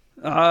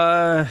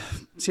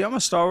 See, I'm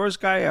a Star Wars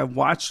guy. I've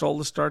watched all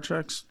the Star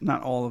Treks,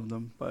 not all of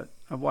them, but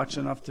I've watched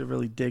enough to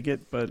really dig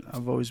it. But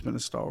I've always been a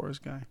Star Wars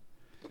guy.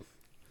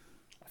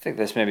 I think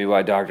that's maybe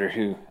why Doctor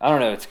Who. I don't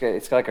know. It's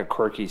got like a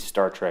quirky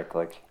Star Trek,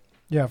 like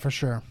Yeah, for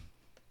sure.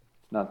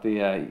 not the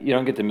you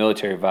don't get the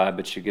military vibe,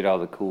 but you get all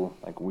the cool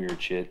like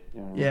weird shit. You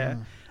know what I mean? Yeah,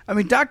 I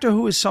mean, Doctor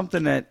Who is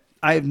something that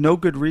I have no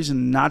good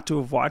reason not to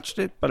have watched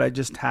it, but I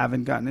just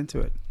haven't gotten into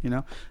it. You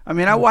know, I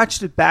mean, I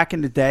watched it back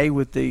in the day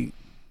with the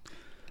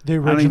The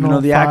original. I don't even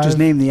know the actor's 5,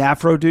 name, the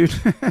Afro dude.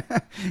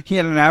 He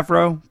had an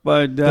afro,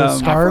 but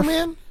Scarf?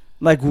 Afroman,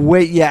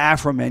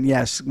 Afro Man,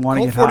 yes,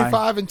 wanting Colt it high.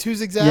 45 and 2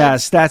 zigzags.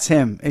 Yes, that's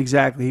him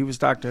exactly. He was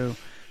Doctor Who,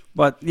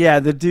 but yeah,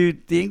 the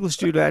English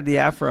dude who had the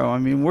afro. I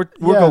mean, we're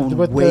Yeah, going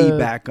with way the-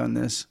 back on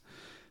this.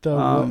 The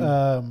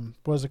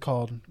what was it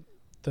called?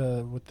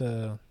 With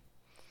the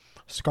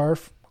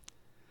scarf.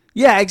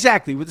 Yeah,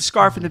 exactly, with the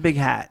scarf and the big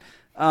hat.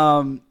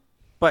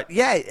 But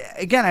yeah,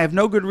 again, I have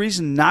no good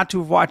reason not to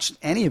have watched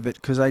any of it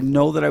because I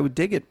know that I would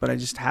dig it, but I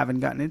just haven't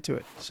gotten into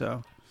it.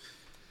 So,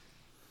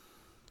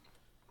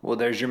 Well,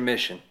 there's your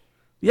mission.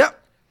 yep,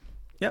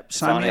 It's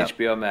sign on me up.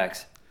 HBO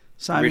Max.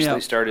 Sign me Recently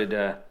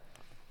up.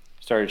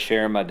 started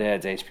sharing my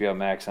dad's HBO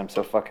Max. I'm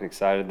so fucking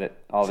excited that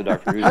all the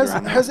Doctor Who's are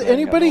on there. Has so I ain't got to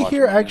anybody watch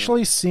here them anymore.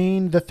 actually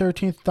seen the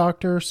 13th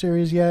Doctor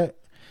series yet?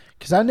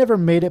 Because I never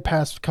made it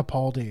past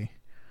Capaldi.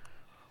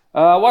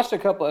 I watched a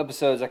couple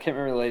episodes. I can't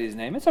remember the lady's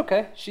name. It's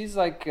okay. She's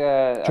like,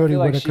 I Jodie feel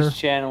like Whittaker. she's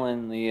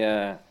channeling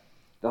the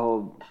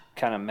whole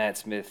kind of Matt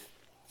Smith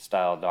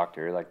style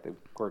Doctor, like the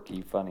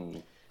quirky,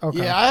 funny. Okay.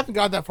 Yeah, I haven't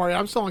got that far yet.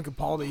 I'm still on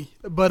Capaldi.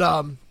 But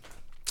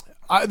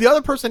the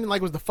other person I didn't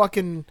like was the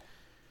fucking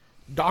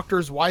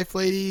doctor's wife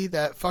lady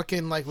that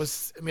fucking like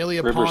was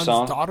Amelia River Pond's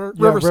Song? daughter.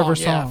 Yeah, River River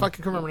Song. Yeah, I Song. fucking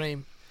can't remember her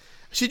name.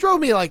 She drove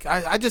me like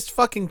I just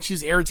fucking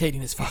she's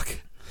irritating as fuck.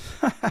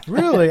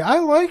 Really? I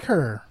like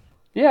her.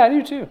 Yeah, I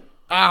do too.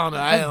 I don't know.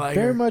 I didn't like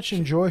Very her. much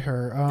enjoy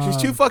her.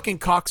 She's too fucking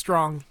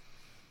cockstrong.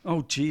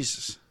 Oh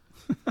Jesus!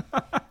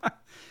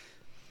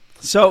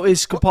 So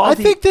is I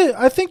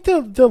Capaldi? think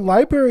the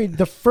library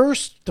the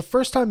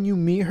first time you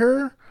meet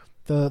her,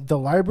 the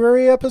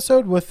library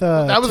episode with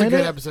That was a good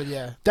Tennant, episode,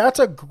 yeah.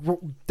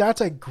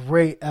 That's a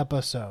great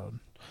episode.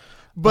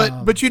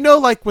 But you know,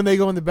 like when they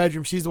go in the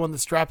bedroom, she's the one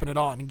that's strapping it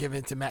on and giving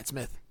it to Matt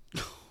Smith.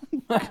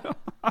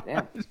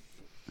 Damn.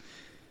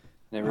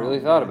 Never really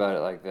thought about it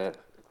like that.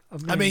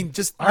 I mean,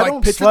 just I like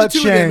don't picture the slut two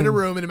of them in a shame.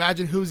 room and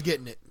imagine who's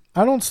getting it.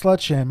 I don't slut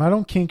shame. I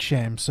don't kink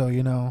shame. So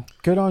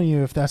good on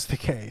you if that's the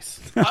case.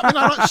 I mean, I'm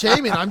not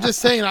shaming. I'm just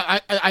saying.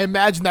 I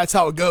imagine that's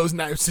how it goes in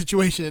that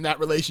situation, in that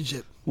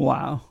relationship.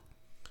 Wow.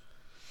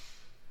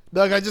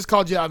 Doug, I just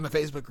called you out in the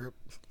Facebook group.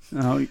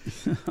 Oh,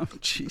 oh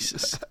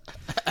Jesus!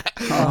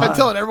 I'm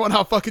telling everyone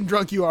how fucking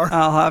drunk you are.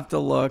 I'll have to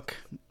look.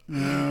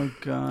 Oh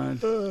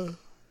God.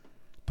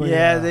 But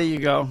Yeah, there you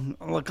go.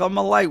 Look, I'm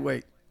a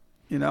lightweight.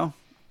 You know,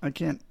 I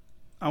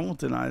won't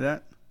deny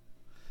that.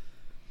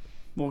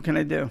 What can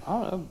I do? I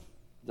don't know.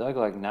 Doug,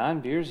 like 9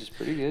 beers is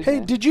pretty good. Hey,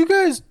 man. did you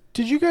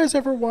guys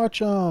ever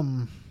watch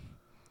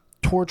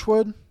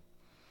Torchwood?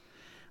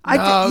 I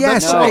No, did.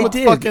 Yes, that's the one I with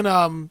did.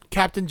 Fucking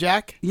Captain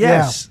Jack.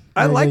 Yes,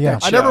 Yeah. I Yeah, like yeah,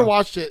 that. I show. never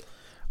watched it.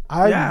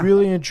 I Yeah.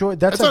 really enjoyed.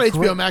 That's That's on a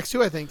HBO great, Max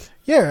too, I think.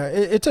 Yeah,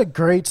 it's a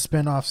great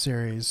spin-off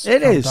series.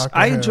 It from is. Doctor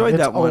I Who. enjoyed It's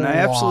that one. a I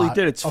absolutely lot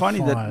did. It's of funny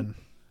that fun.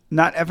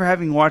 not ever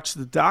having watched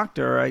The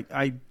Doctor,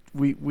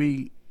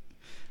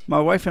 my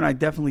wife and I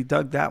definitely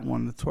dug that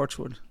one, the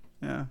Torchwood.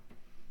 Yeah.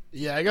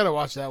 Yeah, I gotta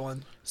watch that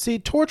one. See,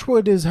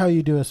 Torchwood is how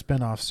you do a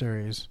spin-off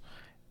series.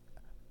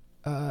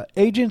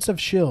 Agents of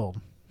S.H.I.E.L.D.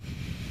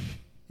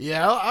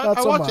 Yeah, I Not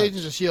so watched much.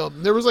 Agents of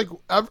Shield. There was like,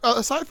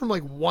 aside from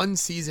like one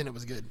season, it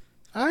was good.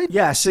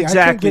 Yes, see, I can't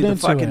exactly. get The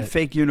into fucking it.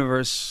 fake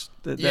universe.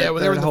 Yeah,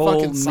 when they were in the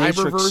fucking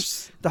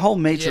Cyberverse. The whole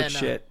Matrix Yeah,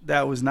 no. shit.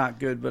 That was not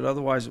good, but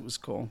otherwise it was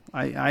cool.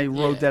 I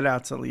wrote Yeah. that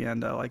out till the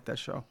end. I like that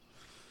show.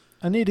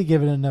 I need to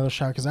give it another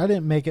shot because I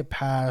didn't make it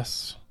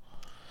past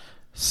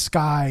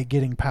Sky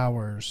getting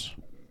powers.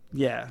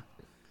 Yeah.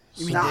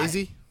 You mean Nah.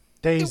 Daisy?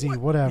 Daisy,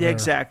 whatever. Yeah,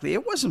 exactly.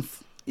 It wasn't,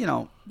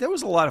 there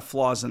was a lot of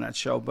flaws in that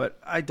show, but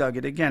I dug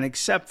it again,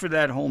 except for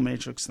that whole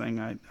Matrix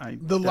thing.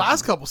 The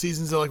last couple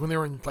seasons, though, like when they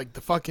were in like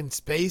the fucking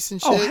space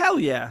and shit, Oh, hell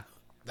yeah.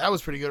 that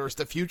was pretty good. Or it's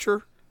the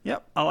future.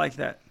 Yep, I like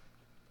that.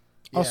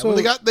 Yeah, Also- well,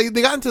 they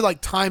got into like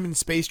time and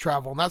space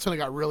travel, and that's when it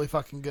got really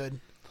fucking good.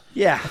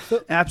 Yeah,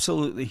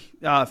 absolutely.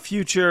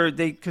 Future,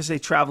 because they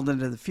traveled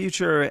into the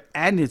future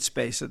and in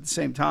space at the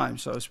same time,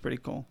 so it's pretty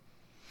cool.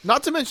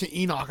 Not to mention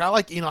Enoch. I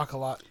like Enoch a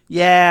lot.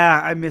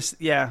 Yeah,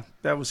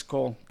 that was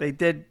cool. They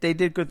did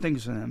good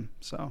things with him.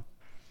 So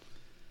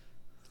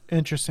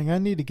Interesting. I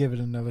need to give it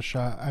another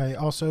shot. I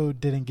also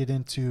didn't get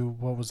into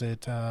what was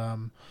it?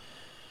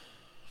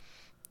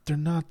 They're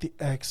not the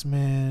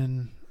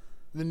X-Men.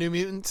 The New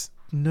Mutants.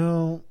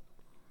 No.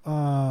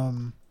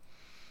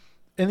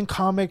 In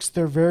comics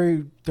they're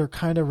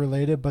kind of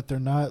related, but they're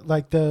not.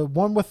 Like the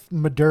one with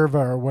Minerva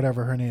or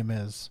whatever her name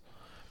is.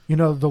 You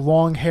know, the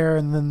long hair,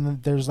 and then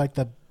there's like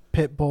the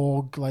pit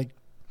bull, like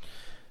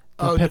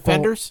the Oh, pit bull-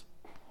 Defenders.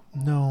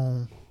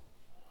 No.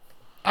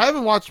 I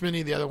haven't watched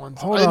many of the other ones.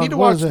 Hold I on, need to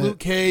what watch is it? Luke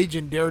Cage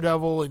and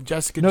Daredevil and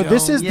Jessica No,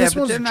 Jones. Yeah, this but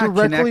one's they're not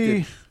directly.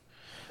 connected.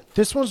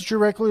 This one's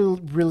directly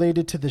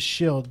related to the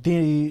Shield.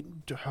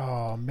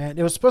 Oh man,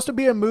 it was supposed to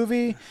be a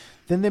movie.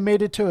 Then they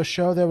made it to a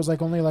show that was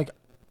like only like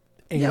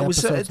 8 yeah, it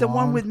was episodes the one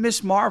long. with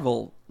Miss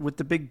Marvel with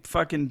the big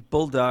fucking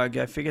bulldog.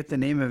 I forget the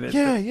name of it.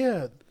 Yeah, but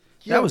yeah.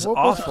 that was what it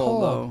awful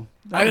called? though.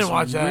 That I didn't was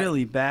watch that.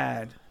 Really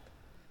bad.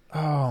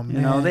 Oh man,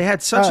 You know, they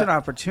had such Uh, an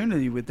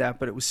opportunity with that,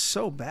 but it was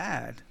so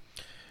bad.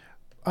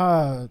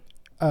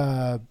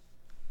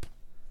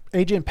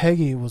 Agent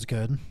Peggy was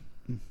good.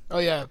 Oh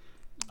yeah,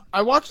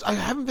 I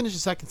haven't finished the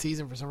second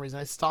season for some reason.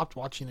 I stopped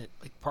watching it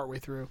like partway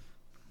through.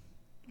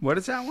 What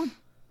is that one?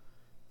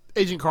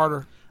 Agent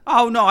Carter.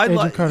 Oh no, I Agent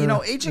love. Carter, You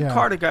know, Agent yeah.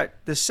 Carter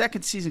the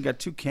second season got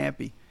too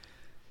campy.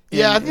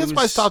 Yeah, And I think it that's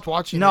why I was- stopped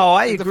watching. No, it.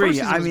 I The agree. first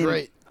season I was mean,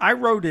 great. I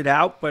wrote it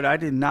out, but I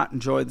did not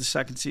enjoy the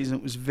second season.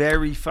 It was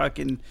very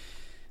fucking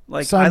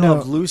like Side I note.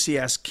 Love Lucy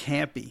as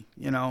campy.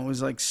 You know, it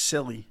was like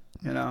silly.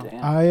 You know.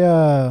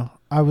 Damn.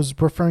 I was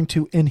referring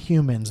to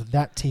Inhumans,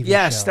 that TV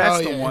Yes, show. that's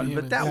Oh, the yeah, one. Humans.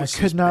 But that I was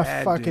could just not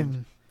bad, fucking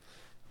dude.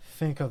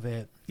 think of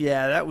it.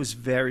 Yeah, that was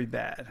very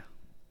bad.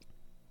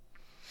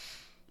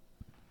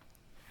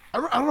 I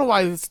don't know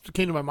why this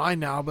came to my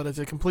mind now, but it's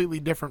a completely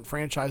different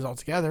franchise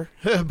altogether.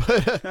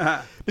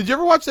 But did you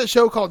ever watch that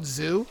show called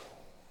Zoo?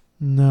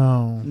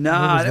 No.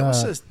 Nah, What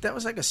that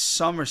was like a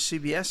summer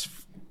CBS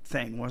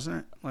thing, wasn't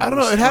it? Like I don't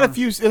was know. It had a fun.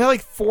 few. It had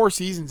like 4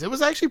 seasons. It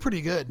was actually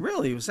pretty good.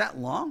 Really, was that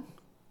long?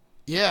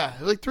 Yeah,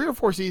 like 3 or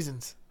 4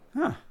 seasons.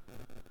 Huh.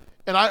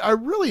 And I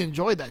really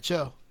enjoyed that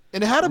show.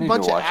 And it had I a need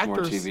bunch to of watch more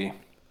actors. TV.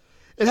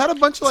 It had a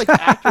bunch of like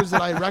actors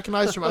that I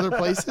recognized from other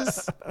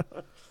places.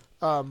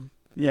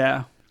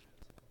 Yeah.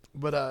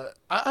 But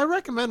I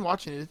recommend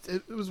watching it.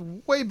 It was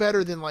way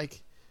better than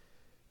like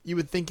you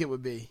would think it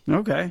would be.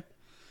 Okay.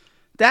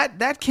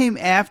 That came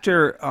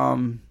after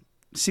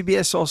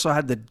CBS also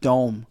had the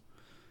Dome.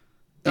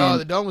 Oh,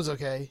 And- the Dome was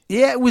okay.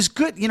 Yeah, it was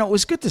good. You know, it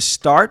was good to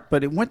start,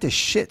 but it went to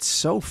shit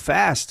so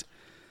fast.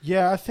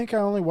 Yeah, I think I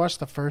only watched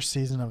the first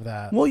season of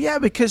that. Well, yeah,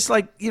 because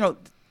like, you know,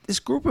 this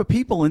group of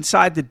people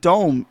inside the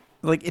Dome,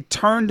 like it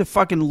turned to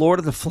fucking Lord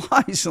of the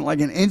Flies in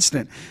like an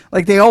instant.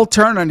 Like they all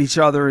turned on each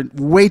other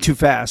way too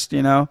fast,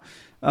 you know.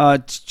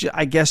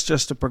 I guess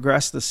just to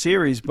progress the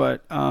series,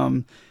 but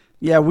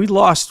yeah, we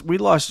lost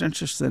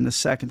interest in the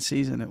second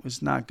season. It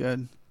was not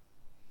good.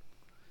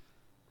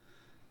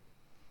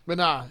 But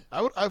nah,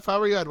 if I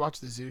were you, I'd watch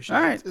the Zoo show.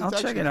 All right, It's I'll check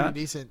actually it pretty out.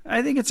 Decent.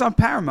 I think it's on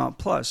Paramount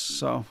Plus,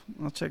 so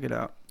I'll check it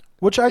out.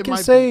 Which I It can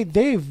might say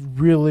they've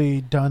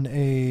really done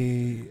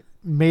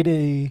made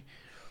a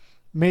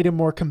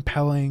more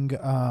compelling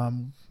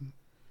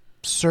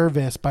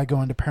service by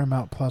going to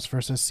Paramount Plus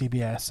versus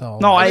CBS.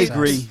 No, I Access.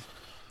 agree.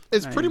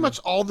 It's I pretty agree. much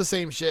all the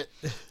same shit.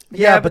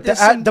 Yeah, but there's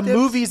some the dips.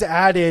 movies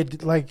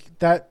added like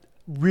that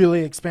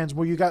really expands.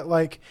 Where you got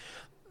like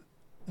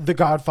The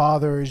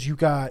Godfathers, you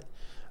got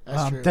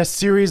That's true. the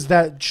series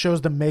that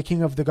shows the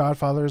making of The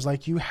Godfathers.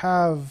 Like you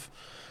have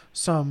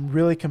some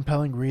really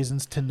compelling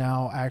reasons to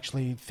now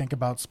actually think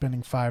about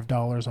spending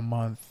 $5 a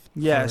month.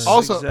 Yes. for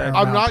Also, Exactly.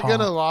 I'm not Paramount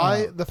gonna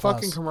lie. Plus. The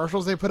fucking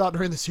commercials they put out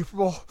during the Super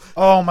Bowl.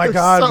 Oh my They're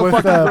god, so with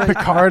fucking great.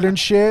 Picard and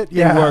shit. They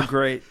Yeah, were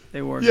great.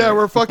 They were Yeah, great.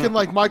 where fucking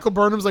like Michael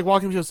Burnham's like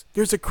walking, he goes,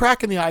 "There's a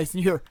crack in the ice,"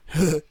 and you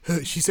hear,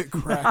 "She said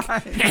crack,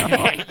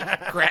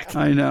 crack."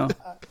 I know.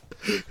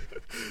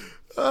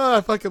 Oh,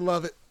 I fucking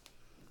love it.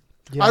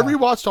 Yeah. I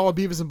rewatched all of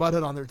Beavis and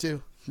Butthead on there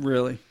too.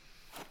 Really.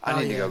 I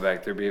need yeah. to go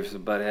back through Beavis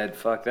and Butthead.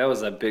 Fuck, that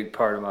was a big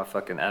part of my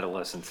fucking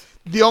adolescence.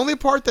 The only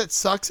part that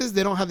sucks is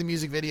they don't have the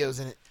music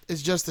videos in it.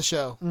 It's just the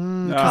show.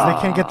 because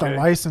they can't get the okay.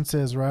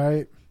 licenses,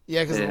 right?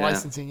 Yeah, because of Yeah.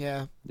 licensing.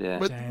 Yeah, Yeah.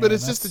 but Damn, but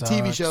it's that just a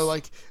TV sucks. show.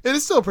 Like it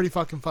is still pretty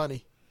fucking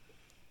funny.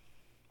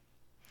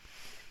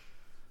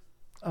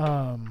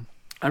 I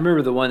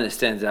remember the one that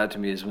stands out to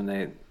me is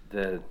when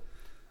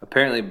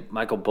apparently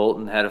Michael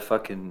Bolton had a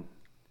fucking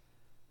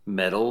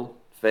metal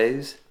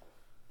phase.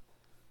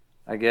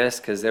 I guess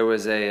because there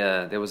was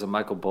a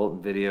Michael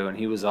Bolton video and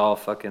he was all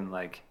fucking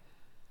like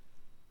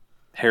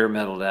hair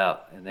metaled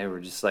out and they were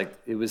just like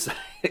it was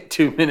like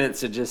 2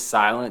 minutes of just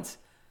silence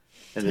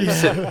and then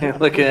sitting there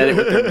looking at it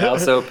with their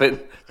mouths open.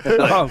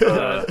 Like,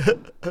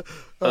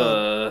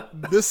 Oh,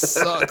 This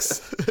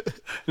sucks.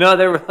 no,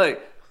 they were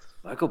like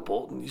Michael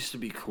Bolton used to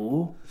be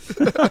cool.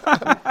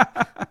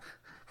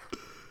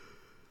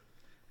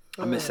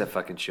 I miss that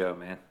fucking show,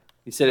 man.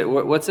 You said it.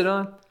 What's it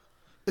on?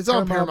 It's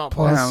on Paramount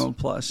Paramount Plus.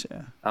 Plus. Paramount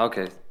Plus, yeah.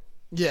 Okay,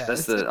 Yeah,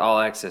 that's it's- the all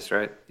access,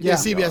 right? yeah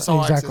CBS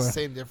All Exactly. Access.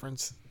 Same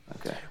difference.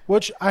 Okay.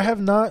 Which I have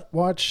not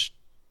watched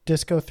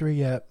Disco 3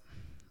 yet.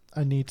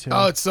 I need to.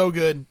 Oh, it's so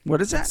good.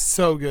 What is that?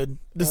 So good.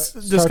 This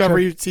Star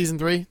Discovery season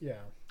 3. yeah.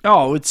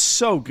 Oh, it's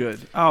so good.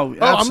 Oh,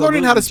 Oh, I'm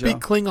learning how to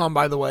absolutely, speak Klingon,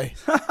 by the way.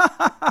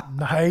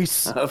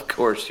 Nice. Of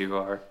course you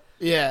are.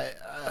 Yeah,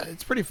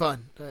 it's pretty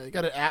fun.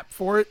 Got an app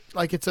for it.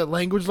 Like it's a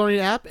language learning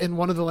app, and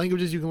one of the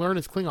languages you can learn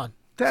is Klingon.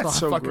 That's so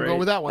so I fucking great. go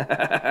with that one.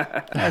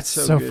 That's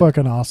so, So good.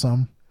 fucking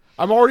awesome.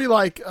 I'm already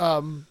like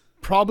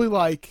probably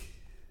like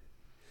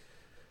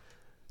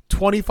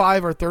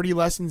 25 or 30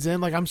 lessons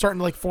in. Like I'm starting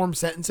to like form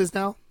sentences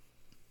now.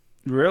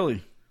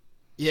 Really?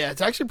 Yeah,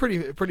 it's actually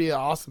pretty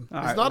awesome. All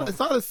It's right, not well, it's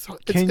not as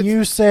Can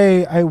you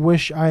say, I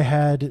wish I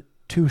had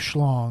 2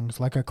 schlongs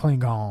like a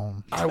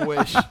Klingon? I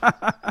wish.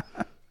 I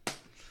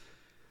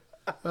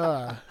They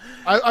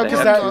was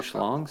have that- two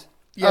schlongs.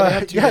 yeah, they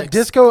have two yeah, dicks.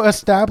 Disco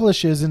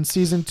establishes in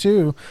season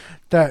 2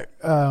 that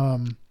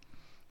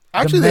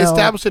Actually, they male-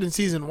 established it in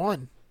season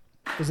 1.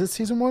 is it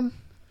season 1?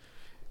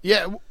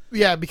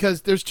 Yeah,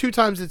 because there's 2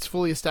 times it's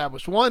fully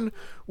established. One,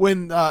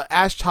 when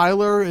Ash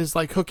Tyler is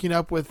like hooking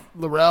up with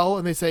Laurel,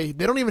 and they say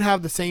they don't even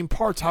have the same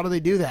parts. How do they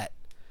do that?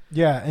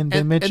 Yeah, and they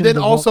And mentioned then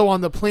the also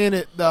on the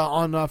planet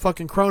on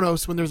fucking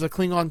Kronos, when there's a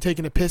Klingon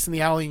taking a piss in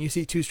the alley, and you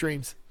see 2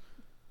 streams.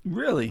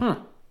 Really?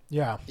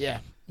 yeah, Yeah,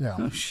 yeah,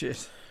 Oh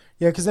shit.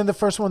 yeah. Because in the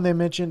first one they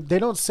mentioned, they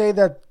don't say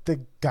that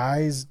the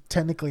guys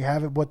technically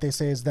have it. What they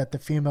say is that the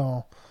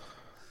female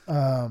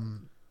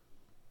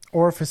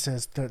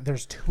orifices,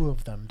 there's 2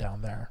 of them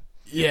down there.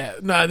 Yeah,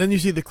 no. Then you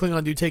see the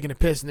Klingon dude taking a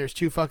piss, and there's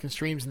 2 fucking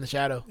streams in the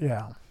shadow.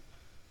 Yeah,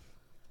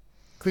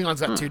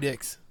 Klingon's got 2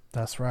 dicks.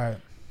 that's right.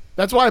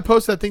 That's why I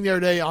posted that thing the other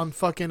day on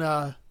fucking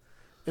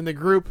in the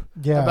group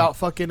Yeah. about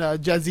fucking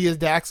Jazia's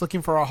Dax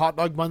looking for a hot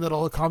dog bun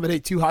that'll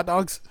accommodate 2 hot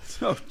dogs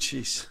Oh,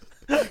 jeez.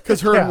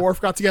 because her Yeah. and Worf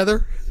got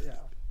together.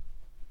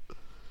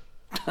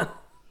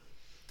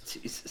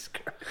 Jesus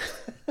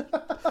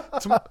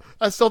Christ.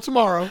 That's still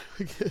tomorrow.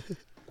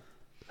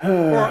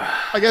 Or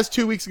I guess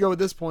 2 weeks ago at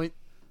this point.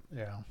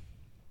 Yeah.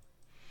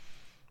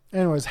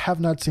 Anyways, have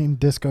not seen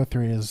Disco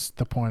 3 is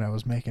the point I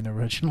was making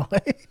originally.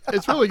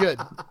 It's really good.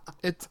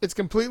 It's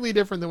completely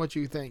different than what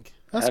you think,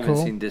 That's I haven't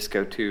cool. seen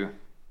Disco 2.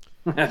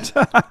 and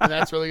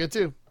that's really good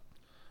too.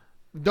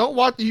 Don't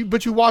watch you,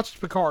 but you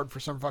watched Picard for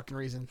some fucking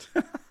reason.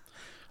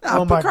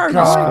 Oh my Picard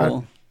God. was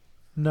cool.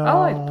 No,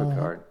 I like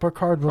Picard.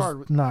 Picard was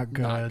Picard not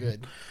good. Not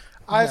good.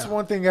 That's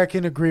one thing I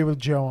can agree with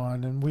Joe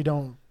on, and we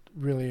don't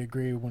really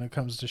agree when it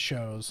comes to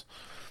shows.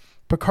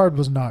 Picard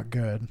was not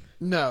good.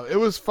 No, it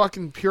was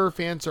fucking pure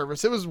fan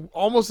service. It was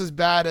almost as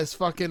bad as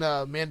fucking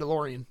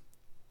Mandalorian.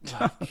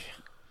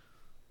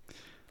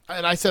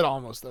 And I said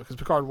almost though, because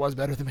Picard was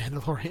better than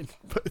Mandalorian,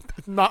 but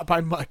not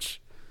by much.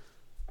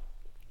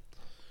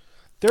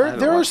 There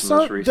haven't are watched the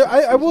most some. recent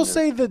I will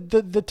season say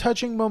that the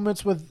touching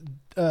moments with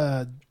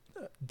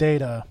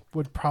Data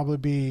would probably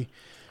be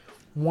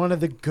one of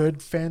the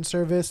good fan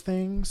service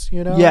things.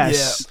 You know.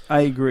 Yes,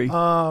 I agree. But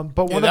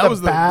Yeah, one that of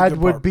was the the bad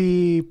good would part.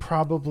 be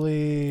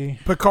probably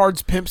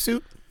Picard's pimp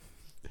suit.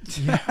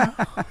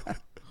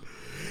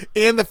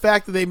 And the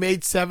fact that they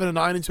made 7 and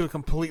 9 into a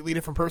completely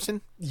different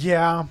person.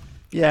 yeah.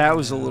 Yeah, that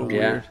was a little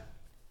weird.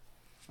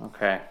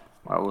 Okay.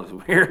 That was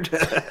weird.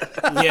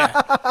 Yeah.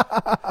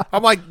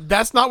 I'm like,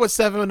 that's not what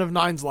 7 of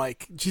 9's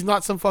like. She's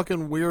not some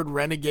fucking weird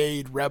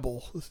renegade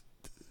rebel.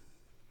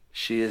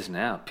 She is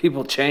now.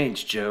 People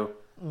change, Joe.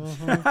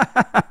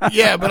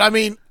 Yeah, but I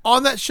mean,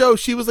 on that show,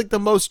 she was like the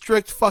most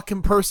strict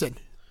fucking person.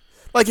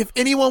 Like, if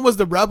anyone was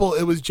the rebel,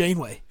 it was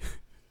Janeway.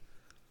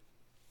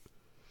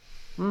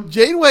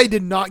 Janeway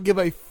did not give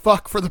a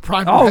fuck for the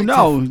Prime Oh, Directive.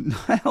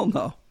 no. Hell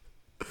no.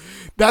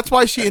 That's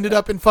why she ended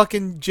up in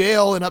fucking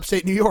jail in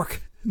upstate New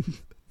York.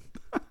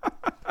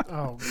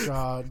 Oh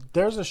God.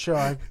 There's a show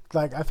I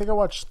like. I think I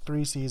watched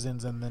 3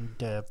 seasons and then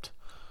dipped.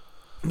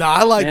 No,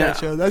 I like Yeah. that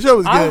show. That show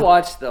was I good.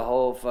 watched the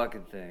whole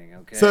fucking thing,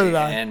 okay? So did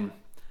I. And,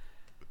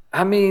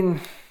 I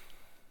mean,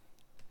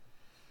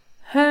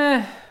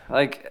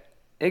 like,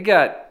 it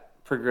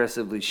got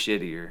progressively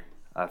shittier,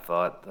 I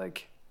thought.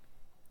 Like,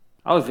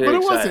 I was very But it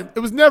excited. wasn't. It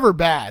was never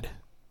bad.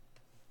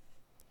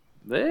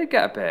 It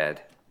got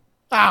bad.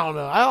 I don't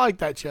know. I like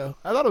that show.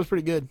 I thought it was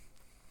pretty good.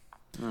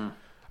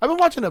 I've been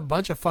watching a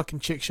bunch of fucking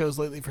chick shows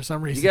lately for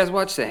some You reason. guys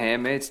watch The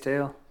Handmaid's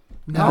Tale?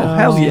 No. Oh,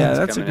 hell yeah. It's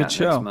That's a coming good out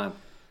show. Next month.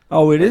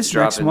 Oh, it It's is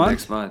next dropping month?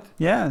 next month.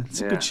 Yeah,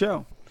 it's a Yeah. good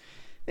show.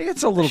 It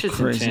gets a little Shit's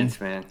crazy. intense,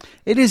 man.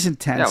 It is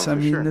intense. Yeah, I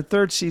for mean, sure. the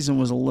 3rd season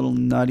was a little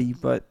nutty,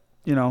 but,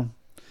 you know,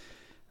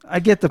 I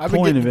get the I've been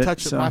point getting of in it.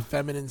 touch with So. my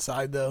feminine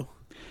side, though.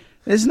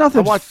 There's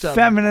nothing I watched,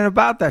 feminine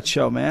about that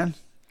show, man.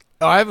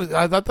 Oh,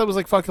 I thought that was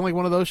like fucking like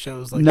one of those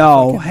shows. Like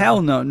No, fucking-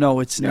 hell no. No,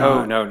 it's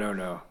No, not.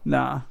 no.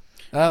 Nah.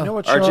 Oh. You know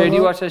what show? RJ, I do you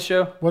love? watch that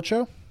show? What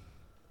show?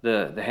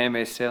 The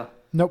Handmaid's Tale?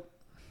 Nope.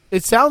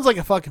 It sounds like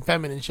a fucking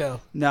feminine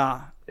show. Nah.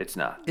 It's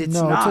not. It's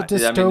no, not.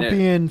 it's a I mean,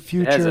 dystopian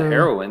future. It has a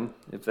heroine,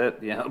 if that,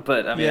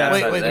 but I mean, Yeah.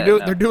 outside Wait, of they're that, doing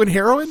no. they're doing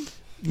heroin?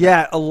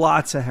 Yeah,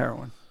 lots of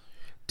heroin.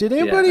 Did Yeah,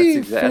 anybody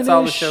that's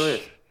all the show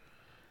is.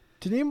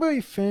 Did anybody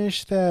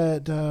finish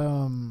that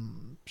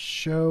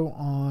show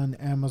on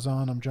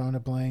Amazon? I'm drawing a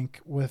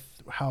blank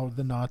with how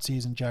the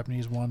Nazis and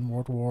Japanese won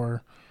World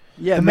War.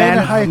 Yeah, The Man, Man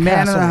in High Man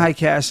in the Castle. High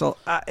Castle.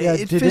 Yeah,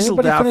 It did fizzled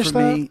anybody out finish for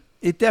me.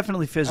 It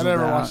definitely I fizzled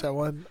never out. watched that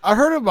one. I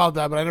heard about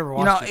that, but I never You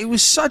watched know, it. it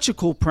was such a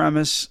cool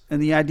premise, and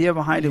the idea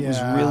behind it was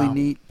Yeah. really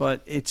neat,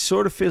 but it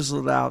sort of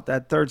fizzled out.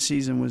 That 3rd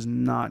season was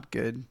not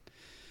good.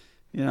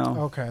 You know?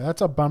 Okay,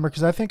 that's a bummer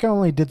because I think I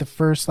only did the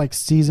first like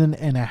season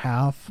and a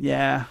half.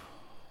 Yeah.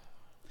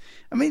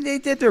 I mean, they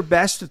did their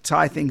best to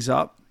tie things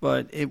up,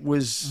 but it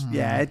was,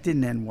 yeah, it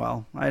didn't end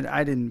well.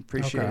 I didn't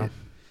appreciate Okay. it.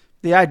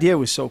 The idea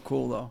was so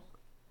cool, though.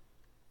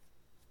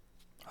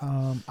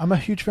 I'm a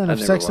huge fan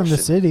I've of never Sex in the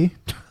watched it. City.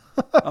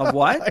 Of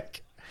what?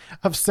 Like,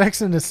 of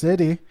Sex in the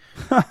City.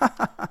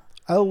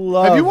 I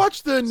love. Have you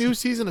watched the new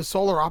season of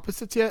Solar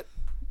Opposites yet?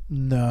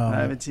 No. I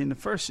haven't seen the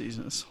first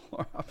season of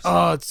Solar Opposites.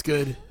 Oh, it's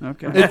good.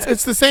 Okay.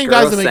 It's the same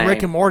guys that make Girls Rick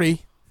sang. and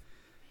Morty.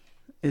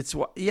 It's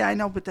what? Yeah, I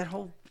know, but that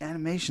whole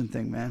animation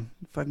thing, man.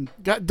 Fucking.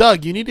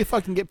 Doug, you need to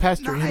fucking get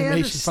past No, your I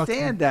animation. fucking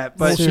understand that,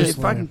 but Seriously.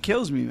 it fucking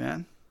kills me,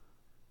 man.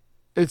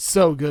 It's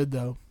so good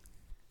though.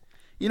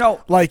 You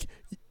know, Like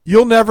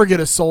you'll never get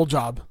a soul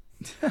job.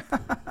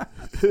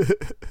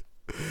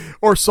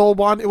 Or soul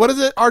bond. What is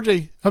it?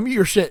 RJ, mute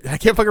your shit. I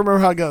can't fucking remember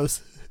how it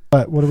goes.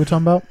 What are we talking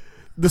about?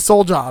 The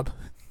soul job.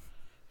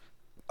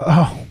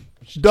 Oh.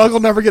 Doug will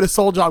never get a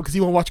soul job because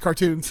he won't watch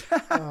cartoons.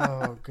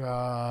 Oh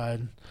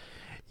God.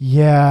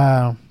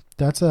 Yeah,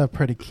 that's a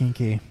pretty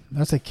kinky.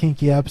 That's a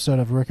kinky episode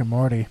of Rick and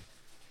Morty.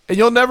 And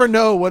you'll never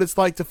know what it's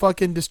like to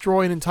fucking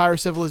destroy an entire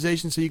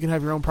civilization so you can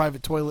have your own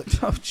private toilet.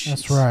 Oh, jeez.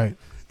 That's right.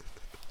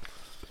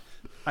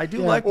 I do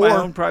Yeah, like my or-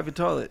 own private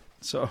toilet.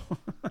 So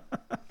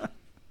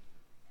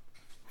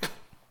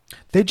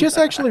They just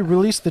actually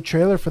released the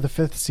trailer for the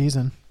 5th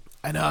season.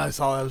 I know, I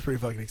saw that. I was pretty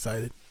fucking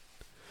excited.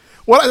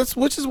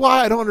 Which is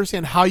why I don't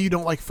understand how you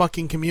don't like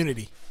fucking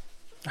Community.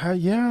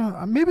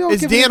 Yeah, maybe I'll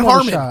It's give it Dan another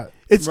Harmon. shot.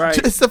 It's Right.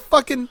 just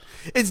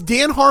it's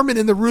Dan Harmon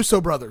and the Russo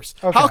brothers.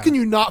 Okay. How can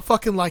you not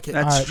fucking like it?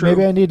 That's All right, true.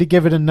 maybe I need to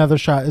give it another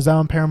shot. Is that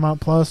on Paramount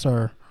Plus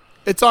or?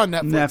 It's on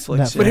Netflix.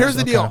 Netflix. But Yeah, here's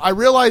the deal. okay. I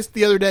realized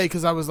the other day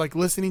because I was like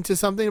listening to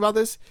something about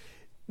this.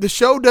 The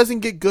show doesn't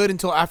get good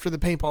until after the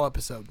paintball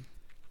episode.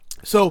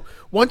 So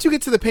once you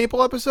get to the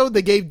paintball episode,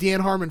 they gave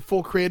Dan Harmon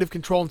full creative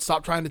control and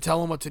stopped trying to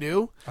tell him what to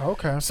do.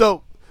 Okay.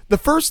 So the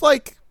first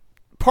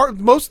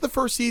most of the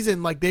first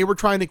season, like they were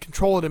trying to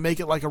control it and make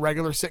it like a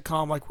regular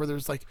sitcom, like where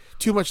there's like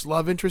too much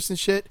love interest and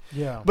shit.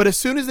 Yeah. But as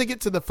soon as they get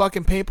to the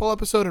fucking paintball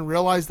episode and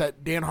realize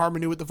that Dan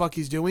Harmon knew what the fuck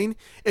he's doing,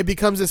 it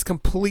becomes this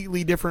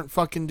completely different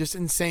fucking just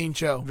insane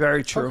show.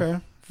 Very true.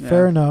 Okay. Yeah.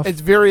 Fair enough.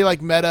 It's very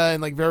like meta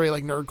and like very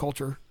like nerd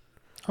culture.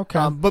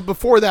 Okay. But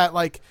before that,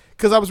 like,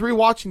 because I was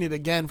rewatching it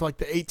again for like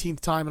the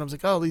 18th time, and I was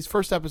like, oh, these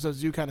first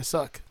episodes do kind of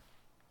suck.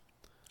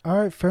 All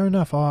right. Fair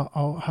enough.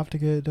 I'll have to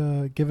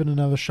give it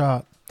another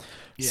shot.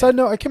 Yeah. Side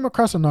note: I came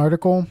across an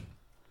article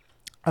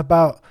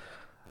about.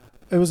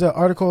 It was an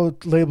article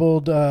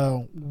labeled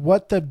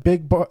 "What the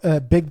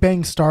Big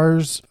Bang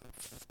Stars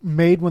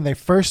made when they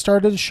first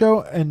started the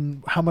show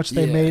and how much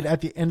they Yeah. made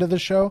at the end of the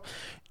show."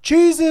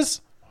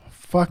 Jesus,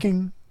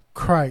 fucking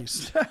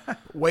Christ!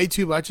 Way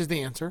too much is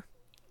the answer.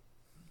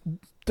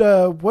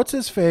 What's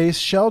his face?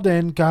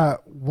 Sheldon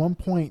got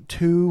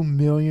 $1.2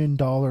 million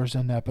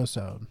an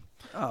episode.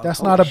 Oh, That's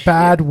holy not a shit.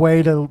 bad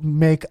way to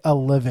make a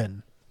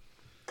living.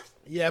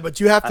 Yeah, but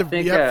you have to I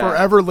think, you have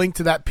forever link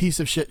to that piece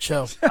of shit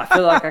show. I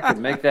feel like I could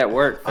make that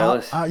work,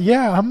 fellas.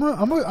 Yeah, I'm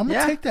gonna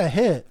Yeah. take that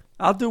hit.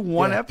 I'll do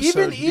one Yeah.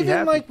 episode.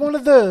 Even like one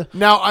of the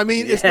Now, I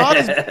mean, it's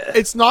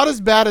not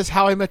as bad as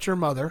How I Met Your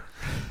Mother.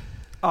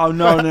 Oh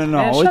no, Man,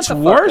 shut it's the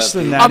fuck worse up,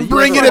 than dude. that. I'm You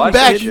bringing ever it watch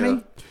back. kidding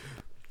me?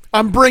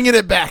 I'm bringing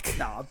it back.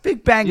 No,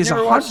 Big Bang You is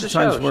never watched 100 the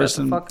times show. worse Shut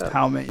the than fuck up.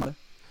 How Many.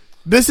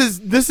 This is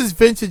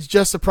vintage.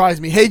 Just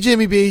surprised me. Hey,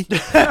 Jimmy B.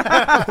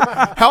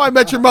 How I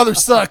Met Your Mother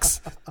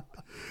sucks.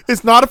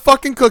 It's not a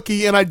fucking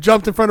cookie, and I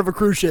jumped in front of a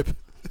cruise ship.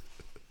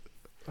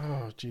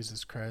 oh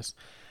Jesus Christ,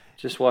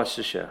 Just watch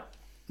the show.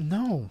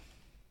 no,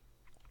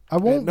 I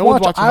won't no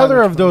one's watch watching How I either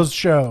Met of Your those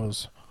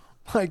shows.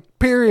 Like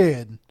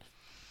period.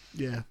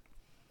 Yeah.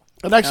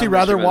 I'd actually How I Met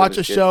rather Your Mother watch a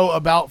was good. show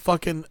about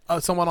fucking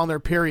someone on their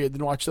period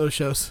than watch those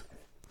shows.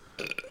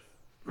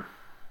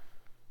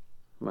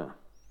 Well,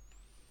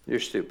 you're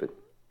stupid.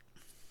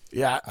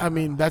 Yeah, I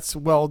mean, that's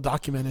well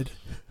documented.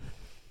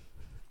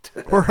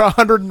 We're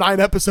 109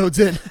 episodes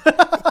in.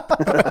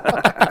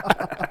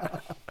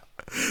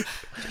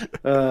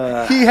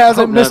 He hasn't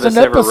Hope none missed of us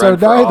an ever run episode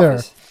for either.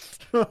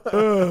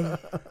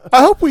 office.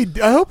 I hope we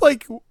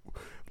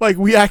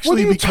actually What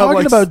are you become talking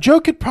like about? Joe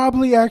could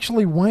probably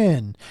actually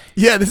win.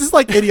 Yeah, this is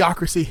like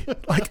Idiocracy.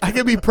 Like I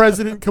could be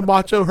President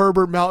Camacho,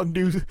 Herbert, Mountain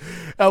Dew,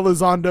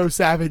 Elizondo,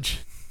 Savage.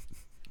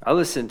 I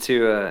listened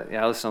to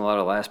I listened to a lot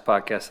of last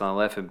podcasts on the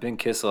left, and Ben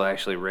Kissel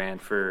actually ran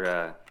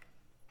for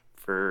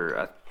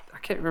I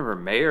can't remember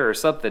mayor or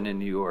something in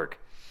New York.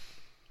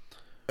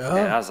 And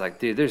I was like,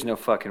 dude, there's no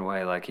fucking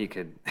way like he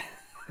could.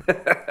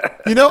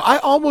 You know, I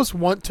almost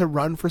want to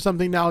run for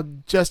something now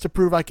just to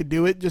prove I could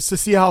do it, just to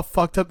see how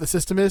fucked up the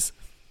system is.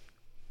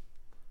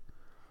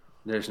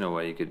 There's no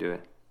way you could do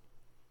it.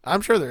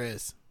 I'm sure there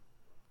is.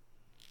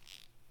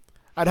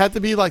 I'd have to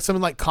be like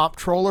something like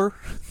Comptroller.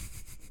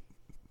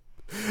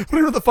 I don't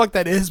know what the fuck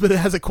that is, but it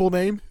has a cool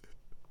name.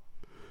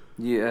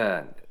 Yeah,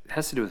 it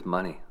has to do with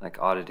money, like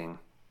auditing.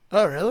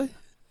 Oh, really?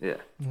 Yeah.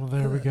 Well,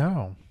 there we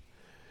go.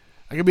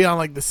 I could be on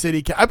like the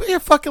city. I be a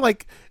fucking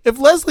like if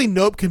Leslie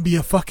Knope can be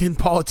a fucking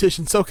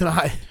politician, so can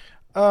I.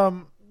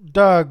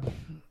 Doug,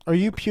 are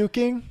you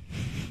puking?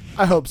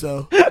 I hope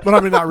so, but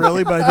I mean not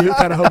really, but I do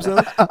kind of hope so.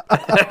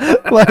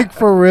 Like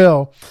for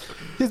real?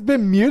 He's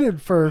been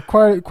muted for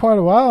quite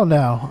a while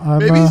now.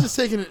 Maybe he's just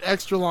taking an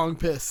extra long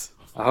piss.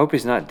 I hope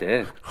he's not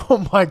dead.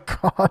 Oh my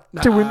god!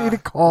 Do we need to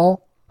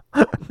call?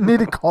 Need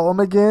to call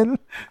him again?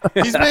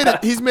 He's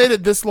made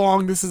it this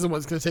long. This isn't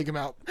what's going to take him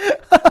out.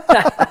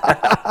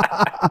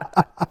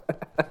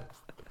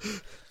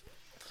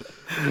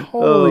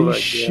 Holy my God.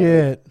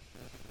 shit,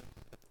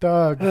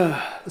 Doug!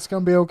 It's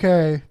gonna be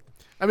okay.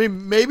 I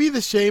mean, maybe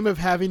the shame of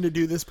having to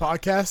do this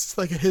podcast,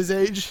 like at his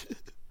age.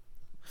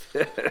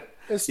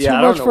 It's Yeah, too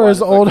I don't much know for why his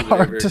the fuck old he would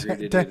heart ever to, agree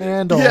to to do this.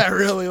 handle. Yeah,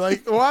 really.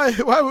 Like,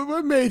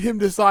 what made him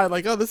decide?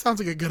 Like, oh, this sounds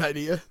like a good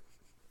idea.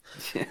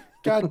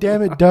 God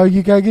damn it, Doug!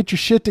 You gotta get your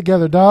shit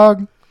together,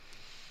 dog.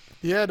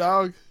 Yeah,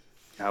 dog.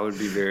 I would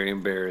be very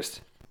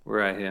embarrassed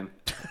were I him.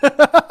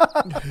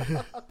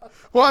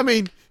 Well, I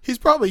mean, he's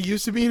probably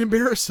used to being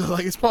embarrassed, so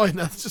like, it's probably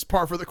not. It's just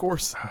par for the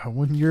course.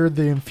 When you're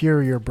the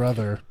inferior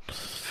brother.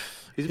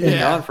 He's been Yeah.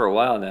 gone for a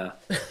while now.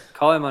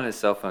 Call him on his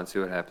cell phone, see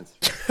what happens.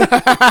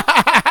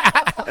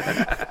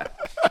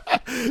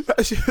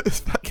 That shit is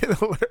fucking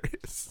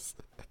hilarious.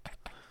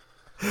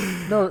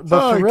 No,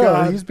 but Oh, for real,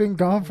 God. he's been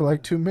gone for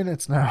like 2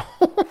 minutes now.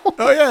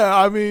 Oh yeah,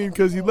 I mean,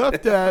 because he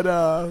left at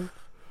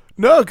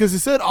no, because he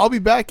said I'll be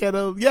back at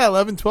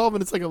 11:12,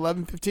 and it's like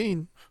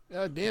 11:15.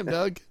 God damn,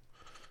 Doug.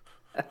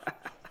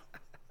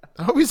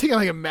 I hope he's taking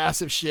like a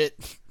massive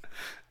shit.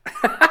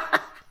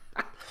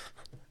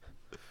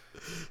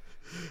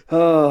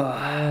 Oh,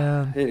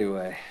 Man.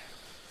 anyway.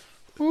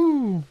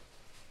 Ooh.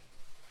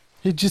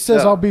 He just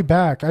says, Yeah. "I'll be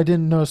back." I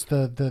didn't notice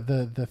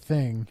the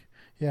thing.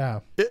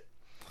 Yeah,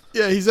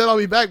 Yeah, he said I'll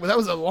be back, but that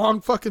was a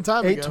long fucking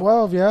time ago.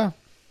 8:12. Yeah.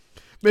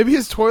 Maybe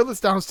his toilet's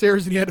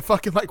downstairs, and he had to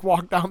fucking like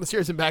walk down the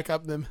stairs and back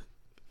up them.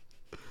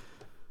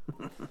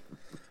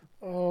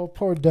 Oh,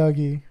 poor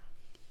Dougie.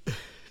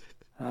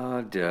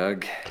 Oh,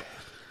 Doug.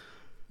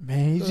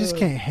 Man, he just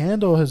can't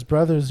handle his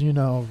brother's.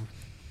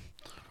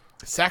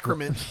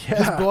 Sacrament, Yeah.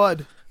 his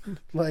blood.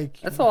 Like,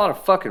 That's a lot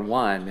of fucking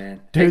wine,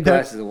 man. dude, 8 that.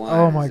 glasses of wine.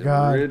 Oh my is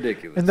god.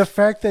 ridiculous. And the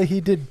fact that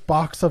he did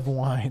box of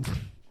wine.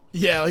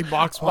 Yeah, like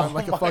box wine,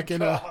 like a my fucking.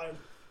 God.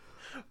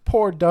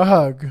 Poor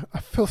Doug. I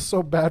feel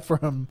so bad for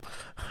him.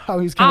 How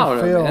he's I gonna don't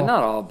know, feel. man.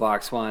 Not all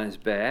box wine is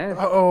bad.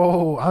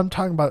 Oh, I'm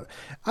talking about.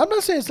 I'm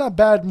not saying it's not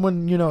bad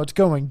when it's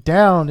going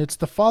down. It's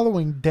the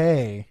following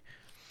day.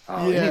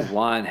 Oh, Yeah. any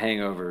wine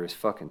hangover is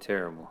fucking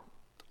terrible.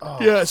 Oh.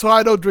 Yeah, so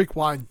I don't drink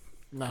wine.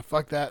 Nah,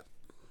 fuck that.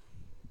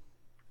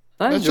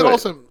 I That enjoy shit it.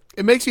 also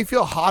it makes you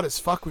feel hot as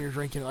fuck when you're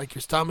drinking it. Like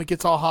your stomach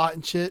gets all hot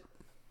and shit.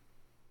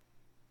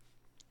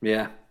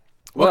 Yeah.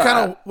 What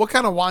Well, what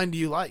kind of wine do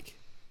you like?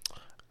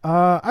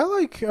 I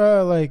like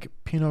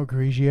Pinot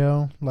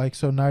Grigio,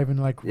 so not even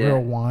like Yeah.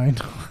 real wine.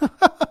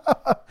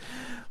 Yeah.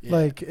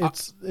 Like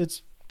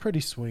it's pretty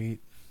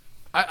sweet.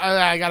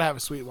 I gotta have a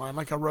sweet wine,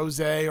 like a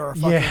rosé or a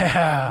fucking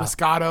Yeah.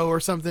 Moscato or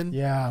something.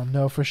 Yeah,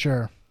 no, for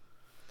sure.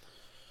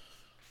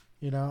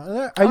 And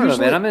I I don't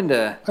usually know,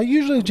 man. I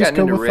usually just Gotten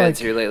go into with reds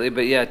like here lately,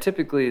 but yeah,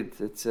 typically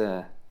it's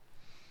I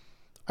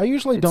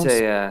usually it's don't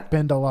a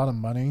spend a lot of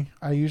money.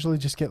 I usually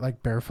just get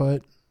like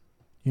barefoot.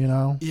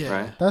 Yeah.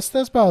 right. That's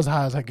about as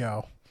high as I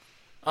go.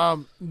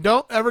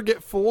 Don't ever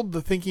get fooled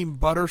to thinking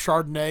butter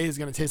Chardonnay is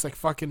gonna taste like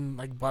fucking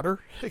like butter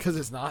because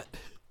it's not.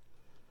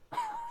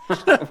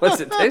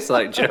 What's it taste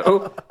like,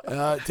 Joe?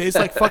 It tastes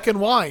like fucking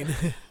wine.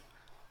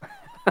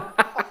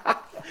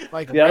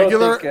 Like Yeah, I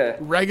don't think,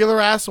 regular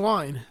ass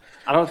wine.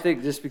 I don't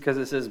think just because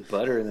it says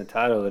butter in the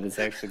title that it's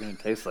actually going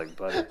to taste like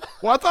butter.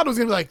 Well, I thought it was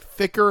gonna be like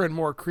thicker and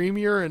more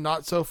creamier and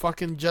not so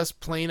fucking just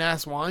plain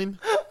ass wine.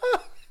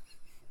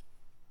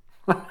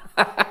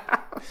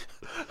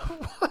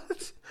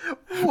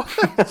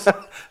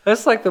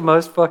 That's like the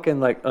most fucking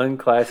like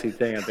unclassy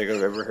thing I think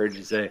I've ever heard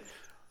you say.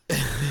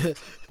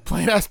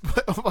 Plain ass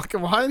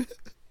fucking wine.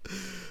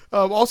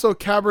 Also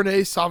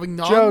Cabernet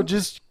Sauvignon. Joe,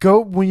 just go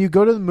when you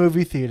go to the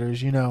movie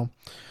theaters.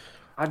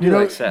 I do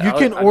like that. You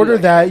can order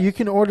that. You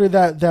can order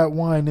that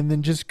wine, and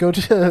then just go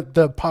to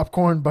the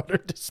popcorn butter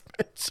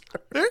dispenser.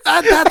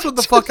 That's what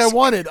the fuck I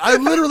wanted. I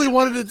literally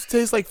wanted it to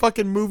taste like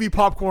fucking movie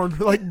popcorn,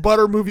 like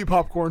butter movie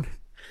popcorn.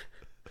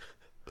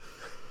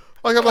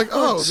 Like I'm like,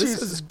 oh, this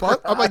Jesus is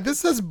butter. I'm like, this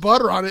says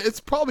butter on it. It's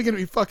probably gonna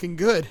be fucking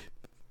good.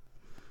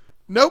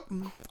 Nope.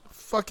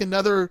 Fucking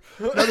another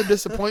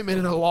disappointment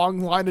in a long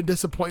line of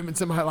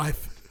disappointments in my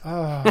life.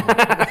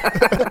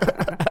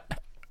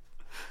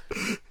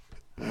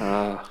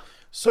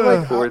 So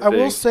like, Poor I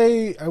will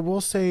thing.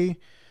 say,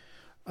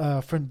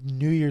 for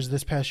New Year's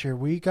this past year,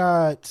 we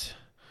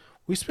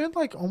spent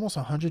like almost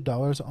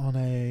 $100 on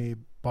a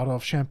bottle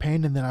of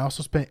champagne, and then I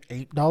also spent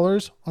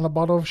 $8 on a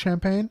bottle of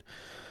champagne,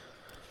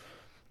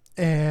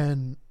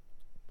 and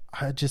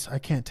I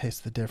can't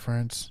taste the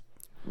difference.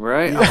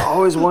 Right? I've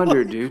always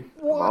wondered, dude.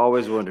 I've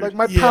always wondered. Like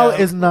my Yeah. palate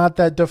is not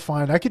that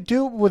defined. I could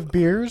do it with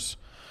beers,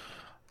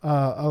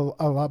 a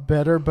lot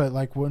better, but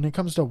like when it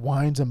comes to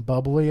wines and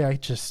bubbly,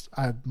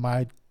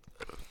 my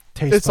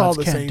taste It's all buds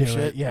the can't same do shit.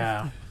 it.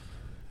 Yeah.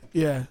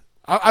 Yeah.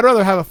 I'd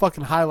rather have a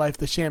fucking High Life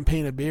than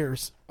champagne and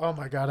beers. Oh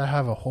my god, I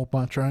have a whole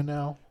bunch right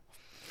now.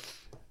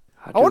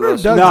 I wonder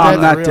if No, Doug's I'm dead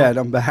for not real. dead.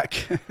 I'm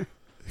back.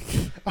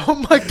 Oh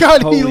my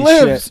god, he Holy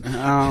lives.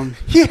 shit.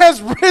 He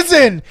has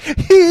risen.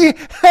 He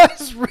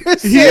has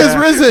risen. He is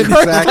risen.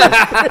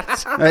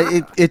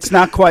 Exactly. It's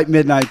not quite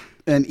midnight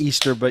and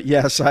Easter, but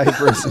yes,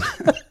 I've risen.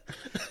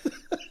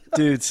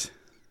 Dudes.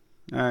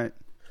 All right.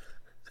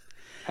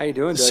 How you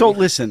doing, Dougie? So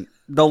listen,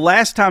 the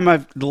last time I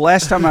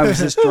was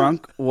this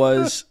drunk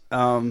was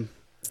on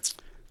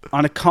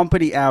a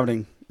company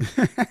outing.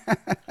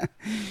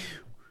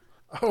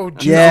 Oh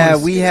Jesus. Yeah,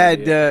 we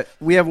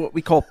have what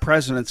we call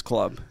President's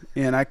Club,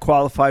 and I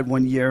qualified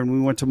one year, and we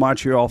went to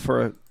Montreal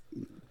for a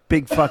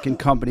big fucking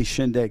company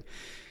shindig.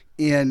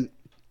 And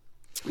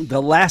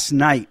the last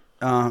night,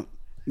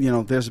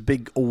 there's a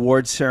big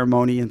award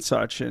ceremony and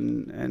such,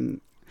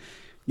 and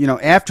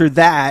after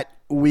that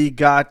we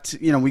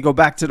go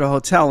back to the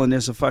hotel and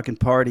there's a fucking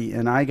party,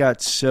 and I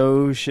got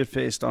so shit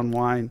faced on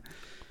wine.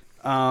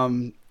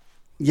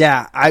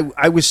 Yeah,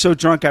 I was so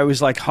drunk I was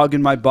like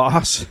hugging my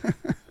boss.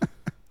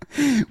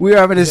 We were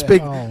having this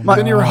big. Oh, my-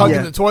 Then you were hugging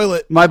yeah. the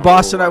toilet. My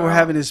boss and I were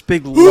having this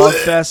big love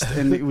fest,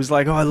 and it was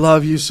like, "Oh, I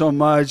love you so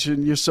much,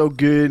 and you're so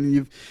good, and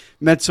you've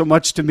meant so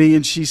much to me."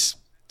 And she's,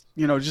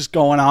 just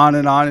going on,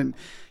 and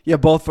yeah,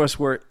 both of us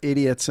were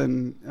idiots,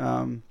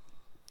 and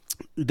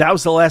that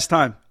was the last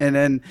time. And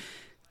then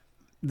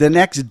the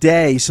next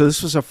day, so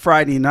this was a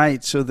Friday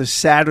night, so the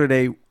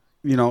Saturday,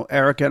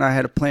 Erica and I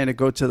had a plan to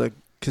go to the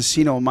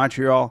casino in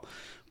Montreal,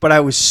 but I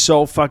was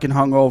so fucking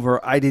hungover,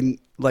 I didn't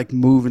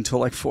move until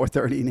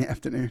 4:30 in the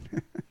afternoon.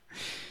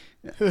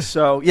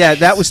 So yeah,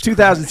 that was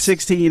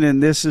 2016,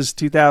 and this is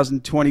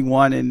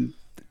 2021, and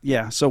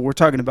yeah, so we're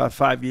talking about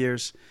 5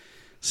 years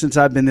since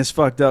I've been this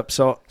fucked up.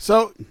 So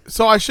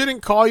I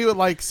shouldn't call you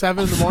at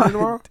 7 in the morning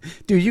tomorrow?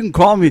 dude, you can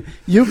call me,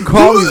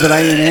 but I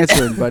ain't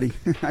answering, buddy.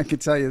 I can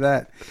tell you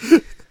that.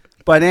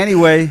 But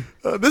anyway,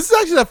 This is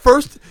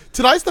actually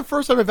tonight's the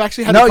first time I've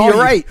actually had to no, call you're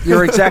you. right.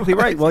 You're exactly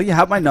right. Well, you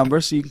have my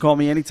number, so you can call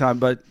me anytime.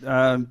 But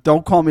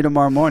don't call me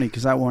tomorrow morning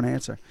because I won't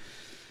answer.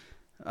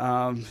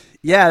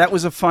 Yeah, that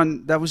was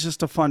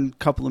just a fun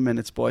couple of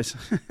minutes, boys.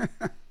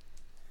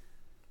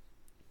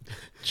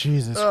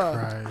 Jesus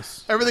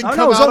Christ. Everything Oh come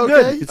no, it's out all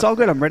okay? good. It's all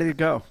good. I'm ready to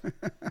go.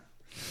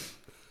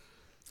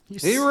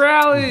 He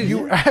rallied.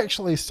 You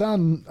actually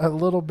sound a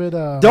little bit.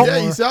 Don't- Yeah,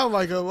 you sound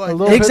like a little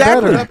bit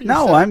Exactly. better.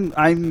 No,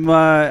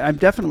 I'm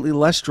definitely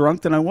less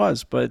drunk than I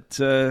was, but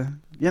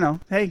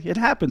hey, it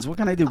happens. What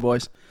can I do,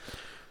 boys?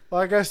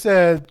 Like I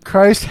said,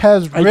 Christ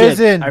has I did.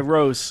 risen, I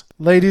rose.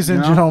 ladies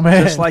and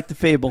gentlemen. Just like the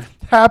fable.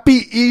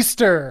 Happy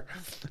Easter.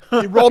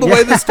 He rolled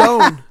away the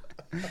stone.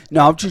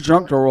 No, I'm too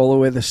drunk to roll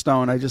away the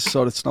stone. I just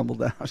sort of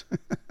stumbled out.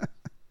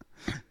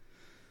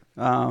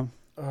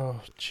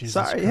 Oh, Jesus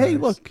Sorry. Christ. Hey,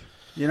 look.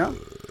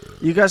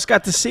 You guys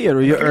got to see it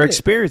or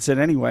experience it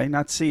anyway.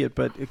 Not see it,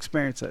 but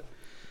experience it.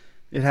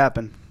 It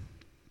happened.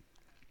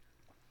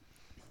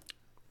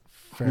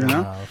 Fair You know?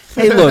 enough.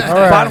 Hey, look. All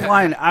right. Bottom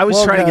line, I was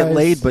Well, trying to get guys.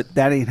 laid, but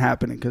that ain't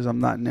happening because I'm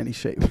not in any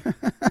shape.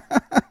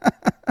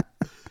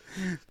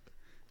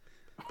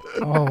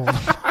 Oh,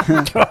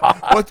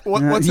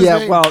 What's his yeah,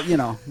 name? well,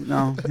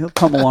 no, he'll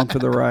come along for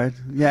the ride.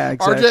 Yeah,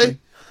 exactly. RJ?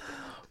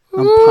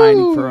 I'm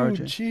pining for Ooh,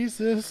 RJ.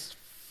 Jesus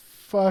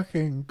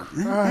fucking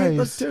Hey, look,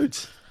 Christ.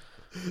 dudes.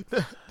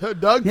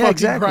 Doug Yeah, fucking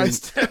exactly.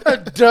 Christ.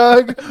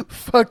 Doug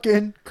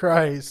fucking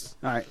Christ.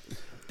 All right.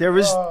 There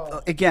is,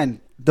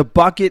 again, the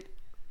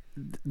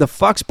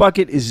fucks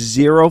bucket is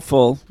 0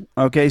 full.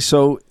 Okay,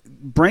 so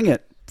bring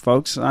it,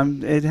 folks.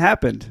 It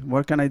happened.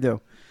 What can I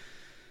do?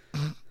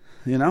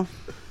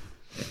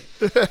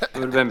 It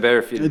would have been better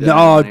if you.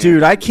 No,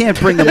 dude, I can't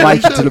bring the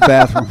mic into the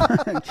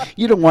bathroom.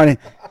 You don't want to.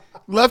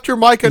 Left your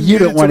mic unmuted. You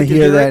don't want to so we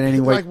can hear that it,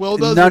 anyway. Like Will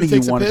does None when of he you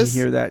takes a wanted to piss.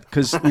 hear that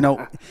because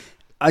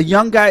a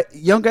young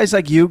guys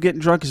like you getting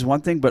drunk is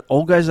one thing, but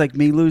old guys like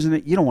me losing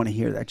it, you don't want to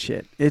hear that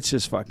shit. It's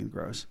just fucking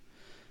gross.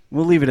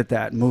 We'll leave it at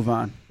that and move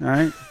on. All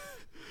right.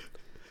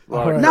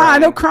 Nah,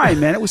 no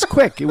crying, man. It was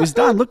quick. It was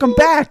done. Look, I'm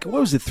back.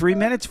 What was it? 3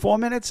 minutes? 4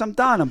 minutes? I'm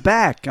done. I'm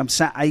back. I'm.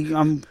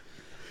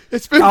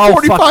 It's been Oh,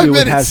 45 fuck you!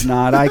 minutes. It has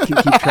not. I can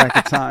keep track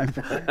of time.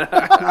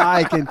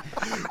 I can.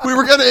 We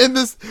were gonna end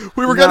this.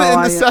 We were No, gonna end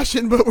the I-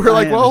 session, but we're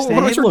like, I well, understand. we'll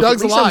Hey, make sure look,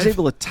 Doug's at least I was alive.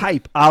 able to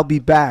type. I'll be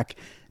back.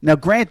 Now,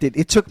 granted,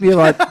 it took me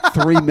about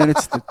 3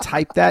 minutes to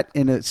type that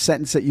in a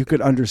sentence that you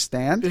could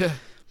understand. Yeah.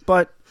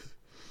 But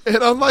And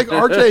unlike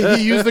RJ,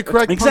 he used the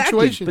correct exactly.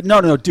 punctuation. But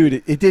no,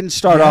 dude, it didn't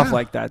start off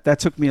like that. That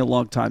took me a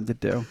long time to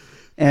do.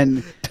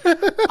 And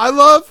I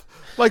love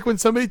when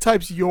somebody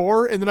types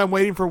 "your" and then I'm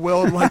waiting for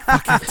Will and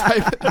fucking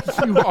type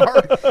it, "you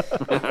are."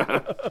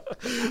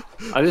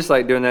 I just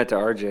like doing that to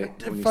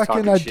RJ when he's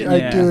Fucking, talking shit. I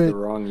and do uses it. the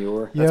wrong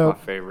 "your." That's Yep.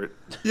 my favorite.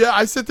 Yeah,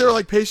 I sit there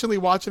patiently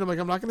watching. I'm like,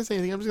 I'm not gonna say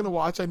anything. I'm just gonna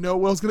watch. I know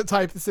Will's gonna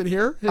type this in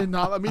here and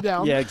not let me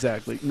down. yeah,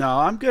 exactly. No,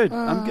 I'm good.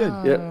 I'm good.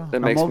 Yep, that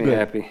makes all me good.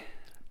 happy.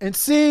 And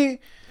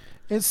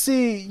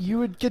see, you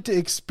would get to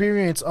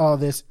experience all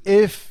this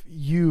if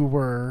you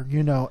were,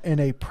 in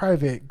a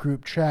private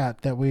group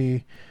chat that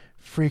we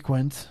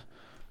frequent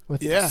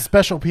with Yeah.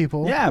 special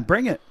people. Yeah,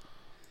 bring it.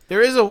 There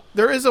is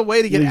a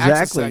way to get access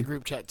to Exactly. that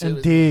group chat too.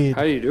 Indeed.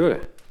 How do you do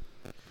it?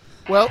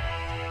 Well,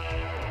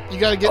 you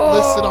got to get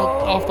listed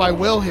off by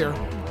Will here.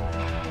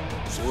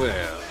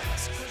 Well,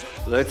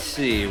 let's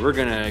see. We're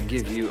gonna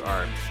give you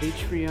our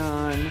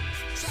Patreon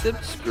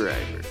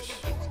subscribers,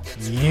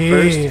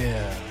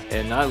 Yeah.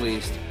 and not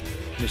least,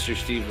 Mr.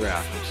 Steve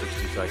Ralph from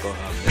 60 Cycle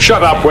Hub.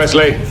 Shut up,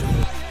 Wesley.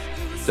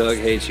 Doug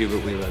hates you,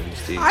 but we love you,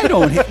 Steve. I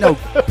don't hit. No,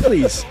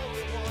 please.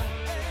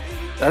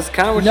 That's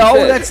kind of what you No,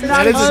 said. that's not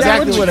That is exactly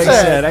exactly what I what you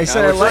said. I said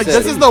I That was like what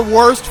This you is the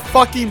worst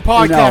fucking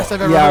podcast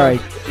I've ever yeah, heard.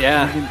 right.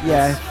 Yeah.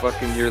 Yeah. It's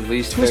fucking your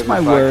least Twist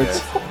favorite my words.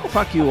 podcast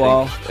Fuck you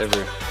all.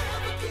 ever.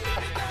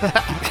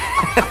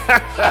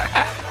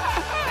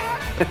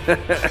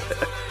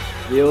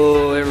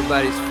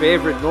 Everybody's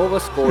favorite Nova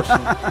sportsman,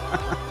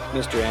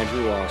 Mr.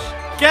 Andrew Walsh.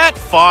 Get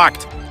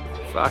fucked.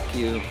 Fuck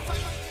you,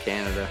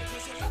 Canada.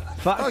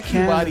 Fuck you,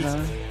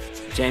 Canada.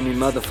 Jamie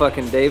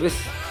motherfucking Davis.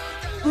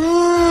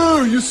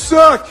 Ooh, you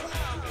suck.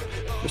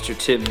 Mr.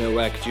 Tim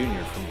Nowak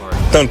Jr. from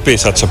Barton. Don't be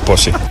such a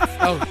pussy.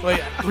 Oh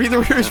wait, read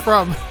where he's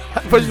from.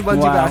 Push the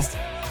button too Wow. fast.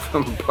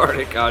 from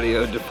Bardic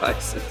Audio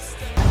Devices.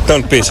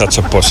 Don't be such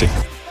a pussy.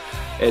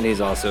 And he's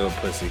also a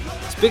pussy.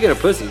 Speaking of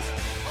pussies,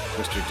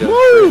 Mr. Doug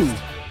Woo!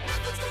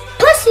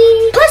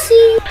 Pussy.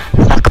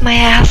 Fuck my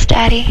ass,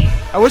 daddy.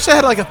 I wish I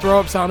had like a throw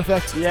up sound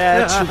effect.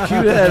 Yeah, it's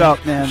cue that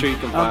up, man. I'm sure you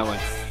can find one.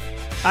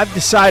 I've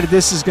decided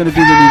this is going to be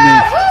the new me.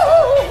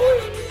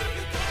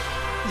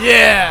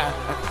 Yeah.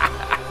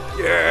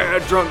 Yeah,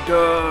 Drunk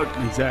Doug.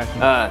 Exactly.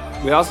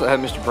 We also have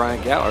Mr.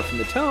 Brian Gower from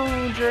the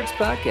Tone Jerks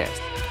podcast.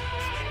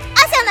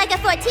 I sound like a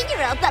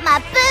 14-year-old, but my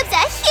boobs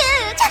are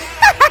huge.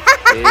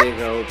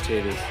 Big old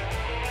titties.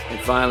 And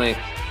finally,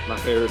 my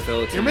favorite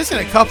fellow. You're missing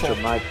a couple.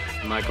 Mr.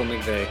 Michael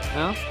McVeigh.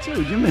 Huh?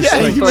 Dude, you're missing.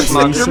 Yeah, like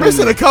you're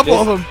missing a couple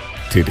of them.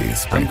 Titties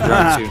sprinkles.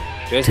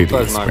 Jason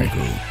Titties Fuzzmonger.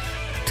 sprinkle.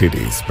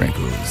 Titties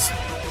sprinkles.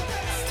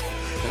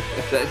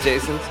 Is that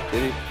Jason's?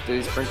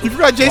 Titty sprinkle? You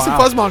forgot Jason Wow.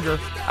 Fuzzmonger.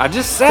 I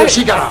just said it.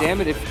 she got God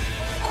damn it.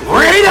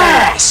 Great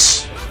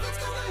ass!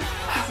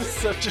 This is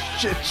such a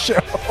shit show.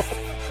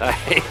 I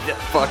hate that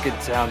fucking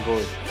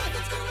soundboard.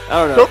 I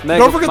don't know.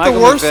 Don't forget Michael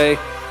the worst. McVeigh. I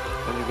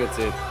think that's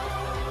it.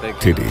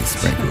 Thank you. Titties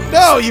sprinkles.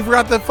 No, you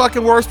forgot the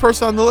fucking worst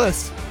person on the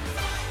list.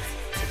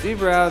 Steve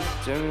Brown,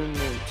 Tim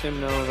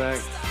Novak.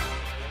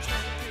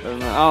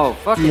 Oh,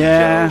 fucking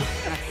Yeah. Joe.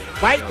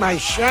 Bite my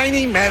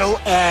shiny metal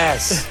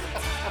ass.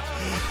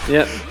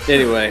 Yep.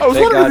 Anyway, I was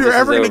thank wondering God if you were this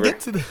ever is going to over. get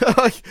to the.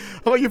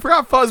 I'm like, you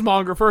forgot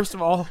Fuzzmonger, first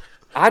of all.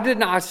 I did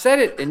not. I said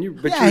it, and you.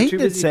 But Yeah, you he were too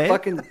did busy say it.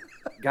 fucking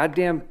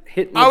goddamn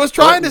hitting. I the was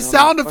trying to button on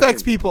sound the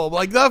effects fucking- people.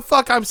 Like, the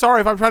fuck, I'm sorry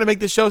if I'm trying to make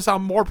this show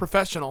sound more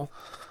professional.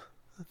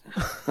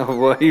 Oh,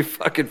 well, you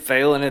fucking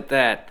failing at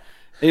that.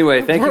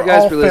 Anyway, thank We're you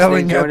guys all for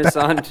listening. failing at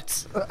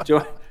Join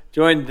us on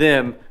join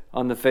them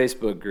on the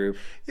Facebook group,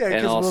 Yeah, and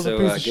 'cause Will's a also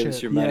piece of give us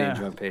shit. your money Yeah. and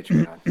join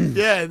Patreon.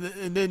 Yeah,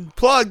 and then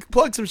plug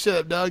some shit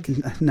up, Doug.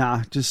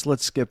 Nah, just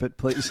let's skip it,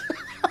 please.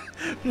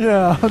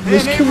 Yeah. You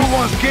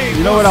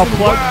know what? I'll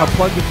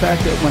plug the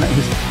fact that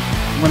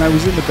when I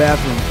was in the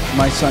bathroom,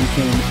 my son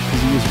came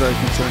because he was very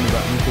concerned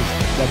about me because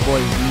that boy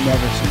has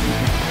never seen me.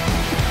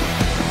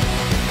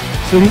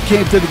 So he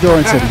came to the door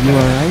and said, "Are you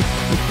all right?"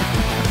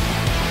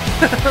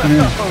 Yeah,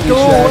 Go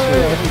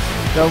exactly.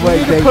 Don't We wait,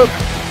 need to baby. put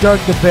Doug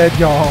to bed,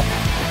 y'all.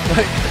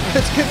 Like,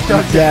 let's get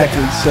Doug to bed.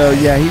 Exactly. So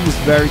yeah, he was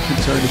very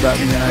concerned about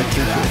me, and I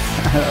appreciate it.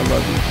 I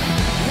love you.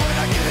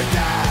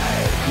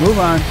 Move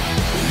on.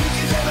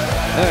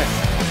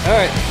 All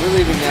right, we're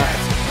leaving now.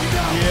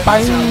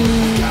 Bye.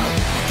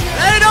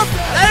 Later!